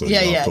recommended. So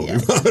I've told you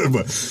about it.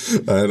 But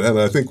and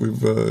I think we've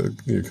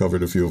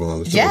covered a few of them on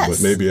the show. Yes.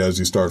 But maybe as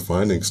you start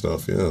finding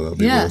stuff, that'd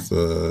be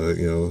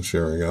worth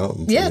sharing out.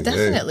 And saying,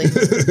 definitely.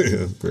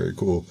 Hey. Very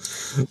cool.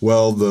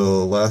 Well, the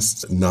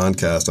last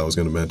non-cast I was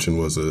going to mention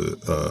was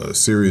a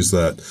series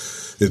that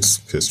it's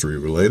history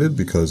related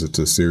because it's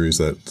a series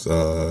that's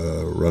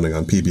running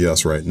on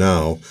PBS right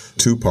now,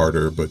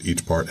 2-parter, but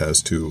each part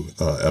has 2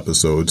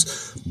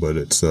 episodes, but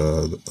it's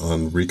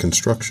on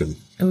Reconstruction.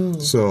 Ooh.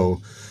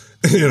 So,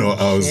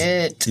 I was,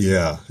 and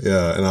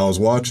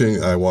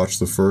I watched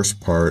the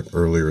first part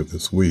earlier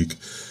this week.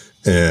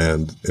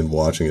 And in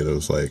watching it, it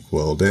was like,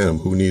 well, damn,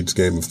 who needs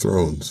Game of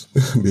Thrones?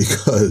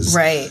 Because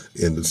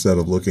instead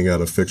of looking at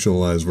a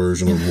fictionalized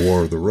version of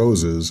War of the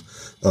Roses,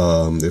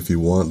 if you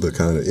want the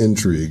kind of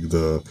intrigue,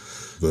 the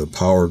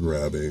power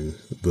grabbing,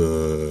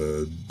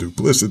 the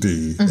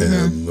duplicity,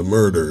 and the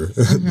murder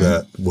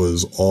that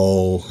was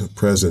all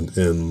present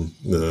in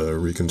the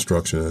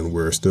Reconstruction, and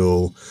we're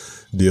still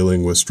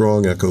dealing with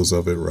strong echoes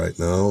of it right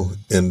now.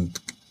 And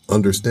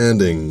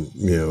understanding,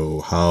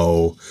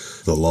 how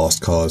the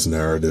lost cause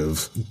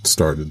narrative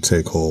started to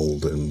take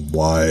hold and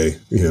why,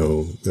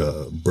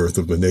 Birth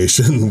of a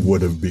Nation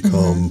would have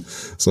become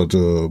such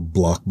a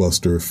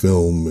blockbuster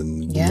film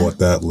and what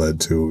that led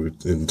to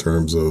in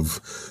terms of,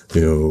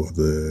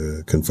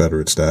 the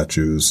Confederate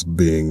statues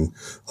being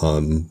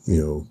on,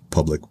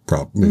 public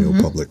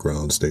public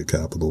grounds, state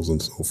capitals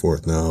and so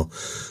forth now,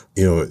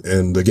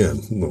 and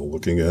again,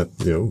 looking at,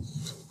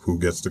 who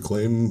gets to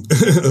claim,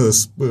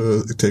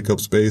 take up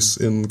space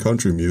in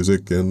country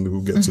music and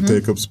who gets to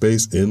take up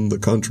space in the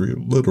country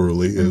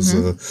literally is,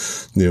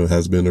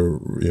 has been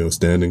a,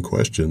 standing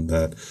question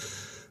that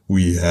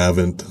we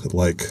haven't,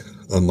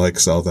 unlike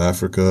South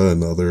Africa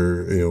and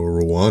other,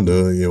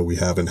 Rwanda, we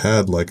haven't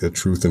had like a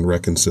truth and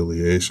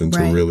reconciliation to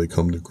really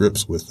come to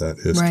grips with that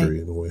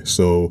history in a way.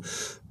 So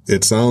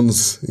it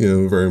sounds,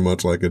 very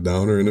much like a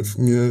downer, and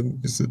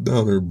it's a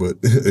downer, but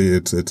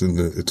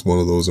it's one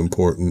of those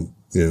important,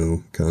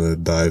 kind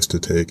of dives to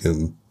take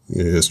in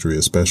history,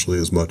 especially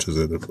as much as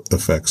it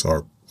affects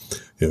our,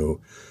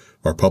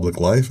 our public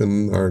life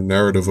and our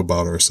narrative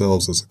about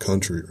ourselves as a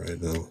country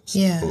right now. So,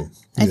 yeah.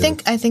 I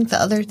think the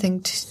other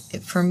thing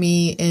for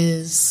me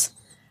is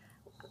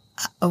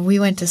we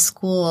went to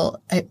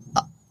school.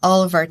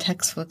 All of our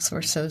textbooks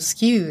were so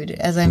skewed,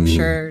 as I'm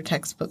sure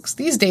textbooks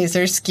these days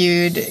are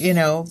skewed,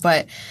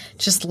 but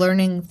just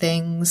learning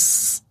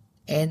things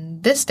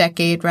in this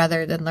decade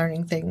rather than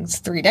learning things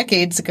 3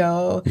 decades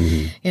ago.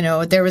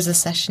 There was a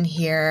session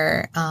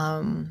here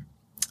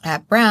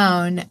at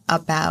Brown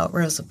about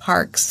Rosa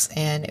Parks,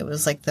 and it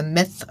was like the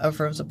myth of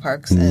Rosa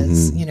Parks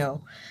as,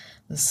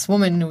 this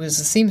woman who was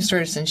a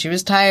seamstress and she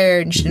was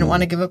tired and she didn't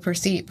want to give up her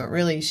seat, but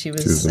really she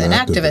was an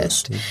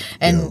activist.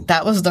 And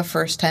that was the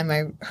first time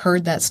I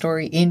heard that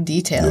story in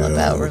detail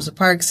about Rosa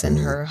Parks and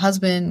her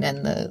husband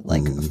and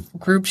the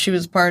group she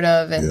was part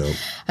of. And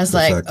I was the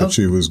fact that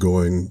she was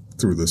going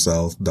through the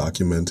South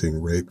documenting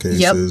rape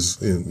cases.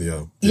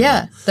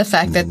 The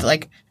fact that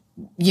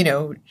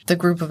the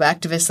group of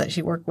activists that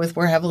she worked with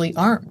were heavily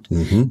armed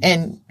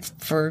and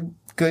for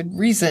good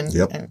reason.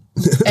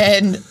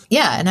 And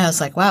I was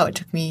like, wow, it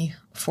took me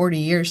 40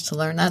 years to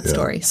learn that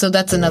story. So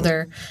that's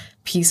another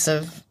piece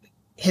of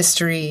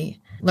history.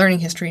 Learning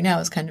history now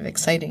is kind of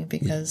exciting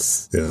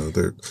because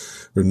they're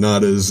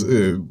not as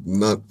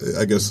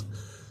I guess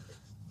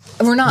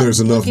we're not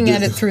looking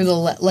at it through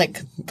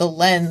the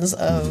lens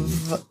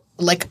of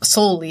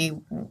solely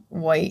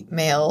white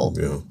male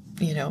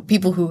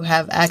people who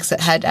have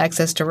had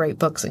access to write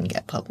books and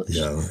get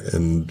published.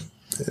 And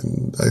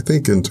I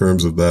think in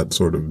terms of that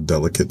sort of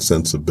delicate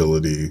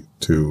sensibility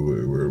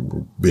too, we're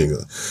being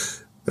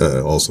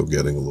also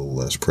getting a little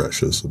less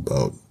precious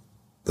about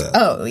that.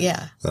 Oh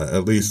yeah.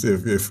 At least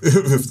if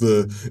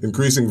the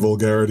increasing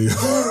vulgarity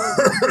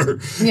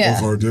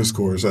of our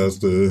discourse has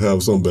to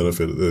have some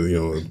benefit,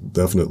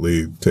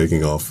 definitely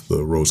taking off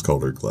the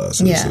rose-colored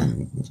glasses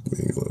and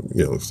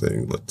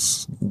saying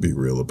let's be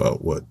real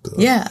about what.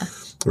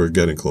 We're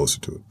getting closer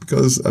to it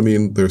because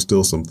there's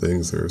still some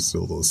things. There's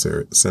still those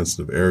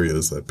sensitive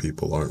areas that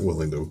people aren't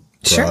willing to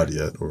prod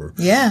yet, or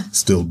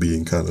still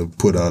being kind of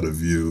put out of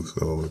view.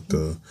 So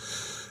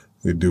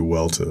we do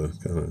well to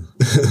kind of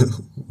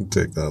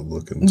take that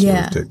look and sort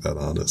of take that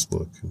honest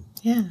look.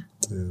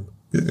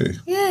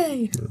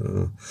 Yay!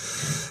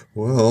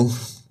 Well,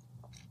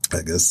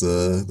 I guess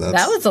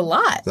that was a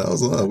lot. That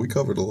was a lot. We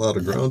covered a lot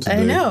of ground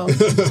today. I know.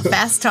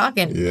 Fast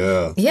talking.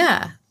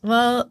 Yeah.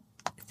 Well,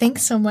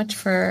 thanks so much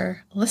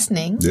for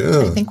listening.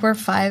 I think we're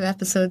 5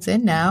 episodes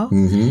in now,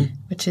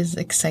 which is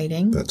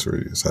exciting. That's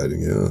really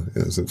exciting.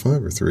 Is it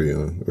 5 or 3?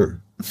 Is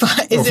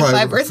it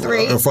 5 or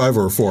 3? Or 5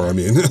 or 4. I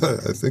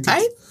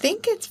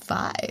think it's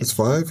 5. It's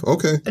 5?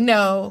 Okay.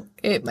 No,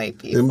 it might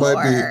be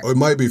 4. It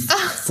might be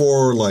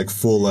 4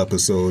 full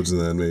episodes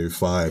and then maybe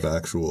 5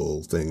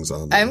 actual things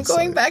on the I'm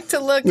going back to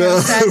look. We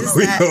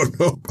don't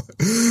know.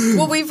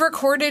 Well, we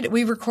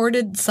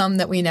recorded some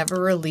that we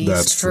never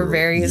released for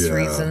various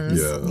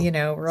reasons.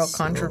 Real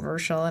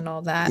controversial and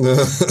all that.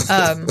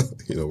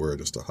 We're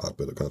just a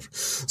hotbed of country.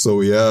 So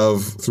we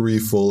have 3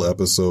 full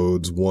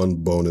episodes, 1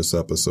 bonus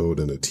episode,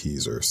 and a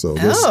teaser. So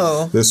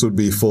this would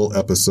be full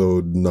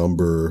episode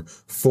number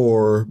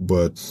 4,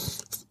 but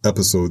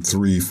episode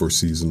 3 for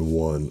season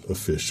 1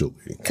 officially.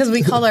 Because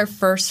we call our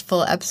first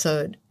full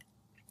episode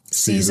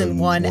season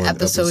 1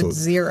 episode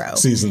 0.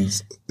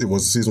 It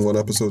was season 1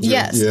 episode 0?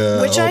 Yes.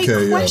 Which I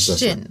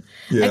question.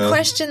 I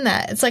question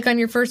that. It's like on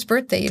your first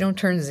birthday, you don't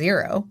turn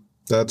 0.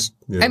 That's.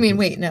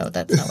 Wait, no,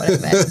 that's not what I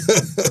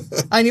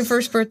meant. On your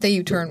first birthday,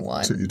 you turn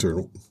 1. So you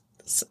turn.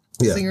 So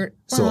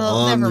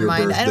never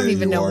mind. I don't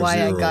even know why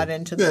 0. I got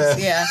into this.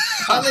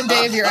 On the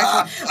day of your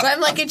but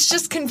I'm like, it's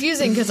just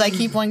confusing because I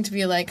keep wanting to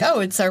be like, oh,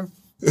 it's our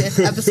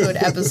 5th episode,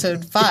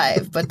 episode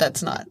 5, but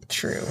that's not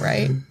true,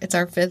 right? It's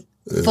our 5th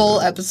full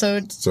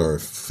episode. It's our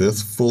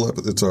 5th full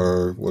episode. It's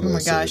our, what did I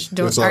say? Oh my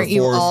gosh. Aren't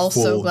you all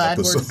so glad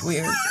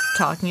we're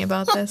talking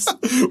about this?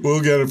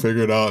 We'll get it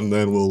figured out and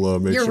then we'll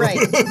make sure. You're right.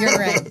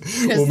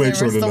 We'll make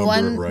sure to number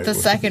it right. The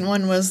second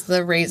one was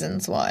the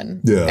raisins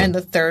one. Yeah. And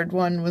the third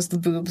one was the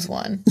boobs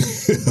one.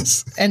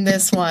 Yes. And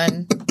this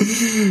one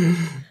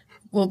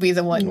will be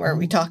the one where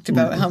we talked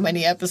about how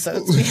many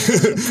episodes we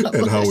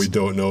published. And how we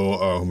don't know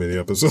how many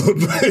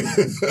episodes.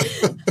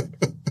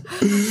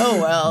 Oh,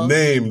 well.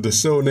 Named.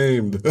 So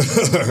named.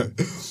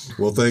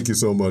 Well, thank you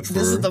so much for...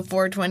 This is the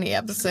 420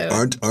 episode.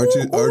 Aren't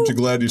you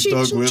glad you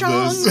stuck with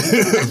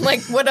us? I'm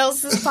like, what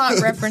else is pot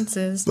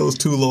references? Those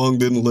too long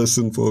didn't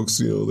listen, folks.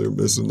 They're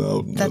missing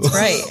out. That's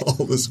right.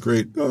 All this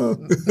great...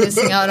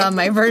 Missing out on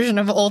my version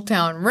of Old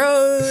Town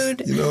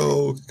Road.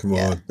 Come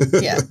on.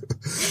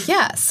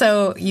 Yeah.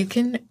 So you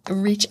can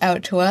reach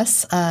out to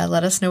us.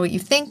 Let us know what you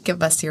think.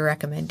 Give us your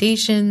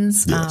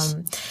recommendations. Yes.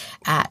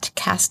 At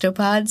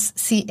Castopods,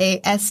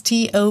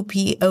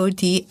 CASTOPODS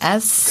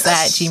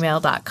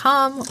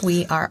 @gmail.com.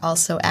 We are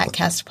also at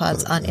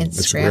Castopods on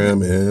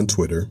Instagram and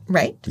Twitter.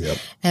 Right. Yep.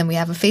 And we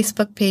have a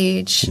Facebook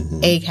page,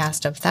 A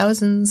Cast of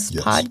Thousands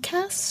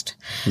Podcast.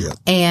 Yep.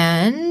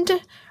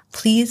 And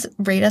please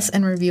rate us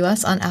and review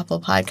us on Apple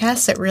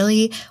Podcasts. It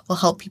really will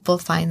help people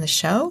find the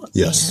show.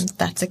 Yes. And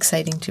that's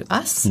exciting to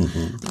us.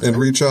 Mm-hmm. And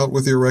reach out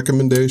with your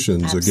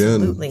recommendations.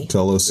 Absolutely. Again,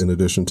 tell us in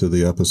addition to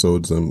the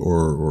episodes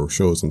or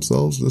shows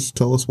themselves, just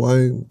tell us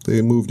why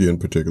they moved you in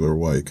particular,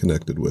 why you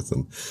connected with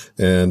them.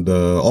 And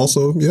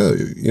also,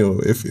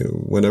 if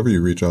whenever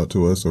you reach out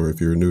to us or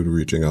if you're new to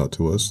reaching out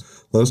to us,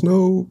 let us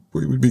know.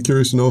 We'd be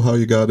curious to know how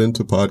you got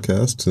into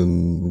podcasts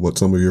and what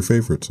some of your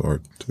favorites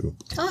are, too.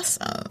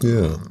 Awesome.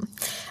 Yeah.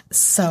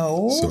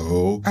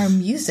 So our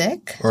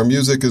music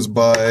is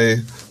by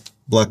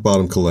Black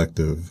Bottom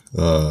Collective,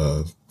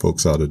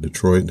 folks out of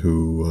Detroit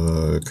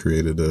who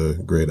created a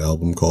great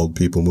album called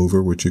People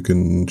Mover, which you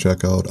can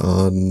check out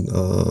on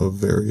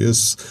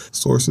various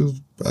sources.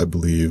 I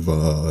believe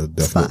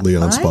definitely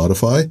on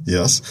Spotify.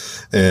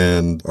 Yes.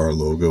 And our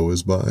logo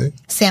is by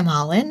Sam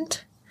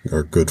Holland,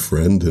 our good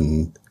friend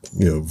and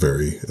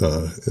very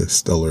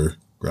stellar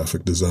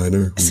graphic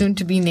designer. Soon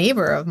to be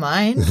neighbor of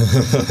mine.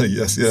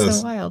 Yes.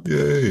 So wild.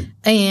 Yay.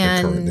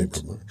 And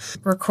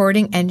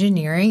recording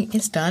engineering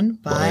is done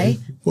by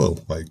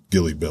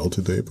Gilly Bell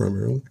today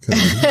primarily.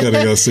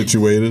 Getting us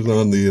situated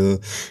on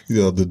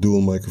the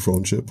dual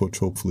microphone chip, which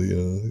hopefully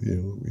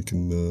we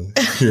can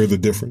hear the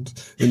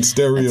difference in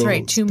stereo. That's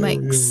right, two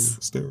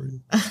mics. Stereo.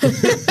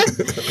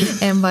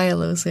 And by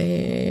Elose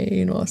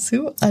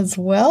Inosu as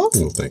well.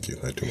 Well, thank you.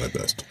 I do my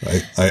best.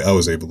 I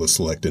was able to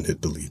select and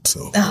hit delete,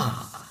 so.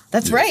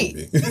 That's right.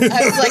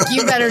 I was like,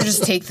 you better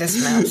just take this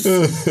mouse.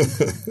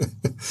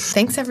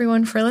 Thanks,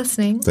 everyone, for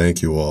listening.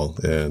 Thank you all,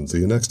 and see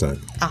you next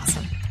time.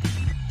 Awesome.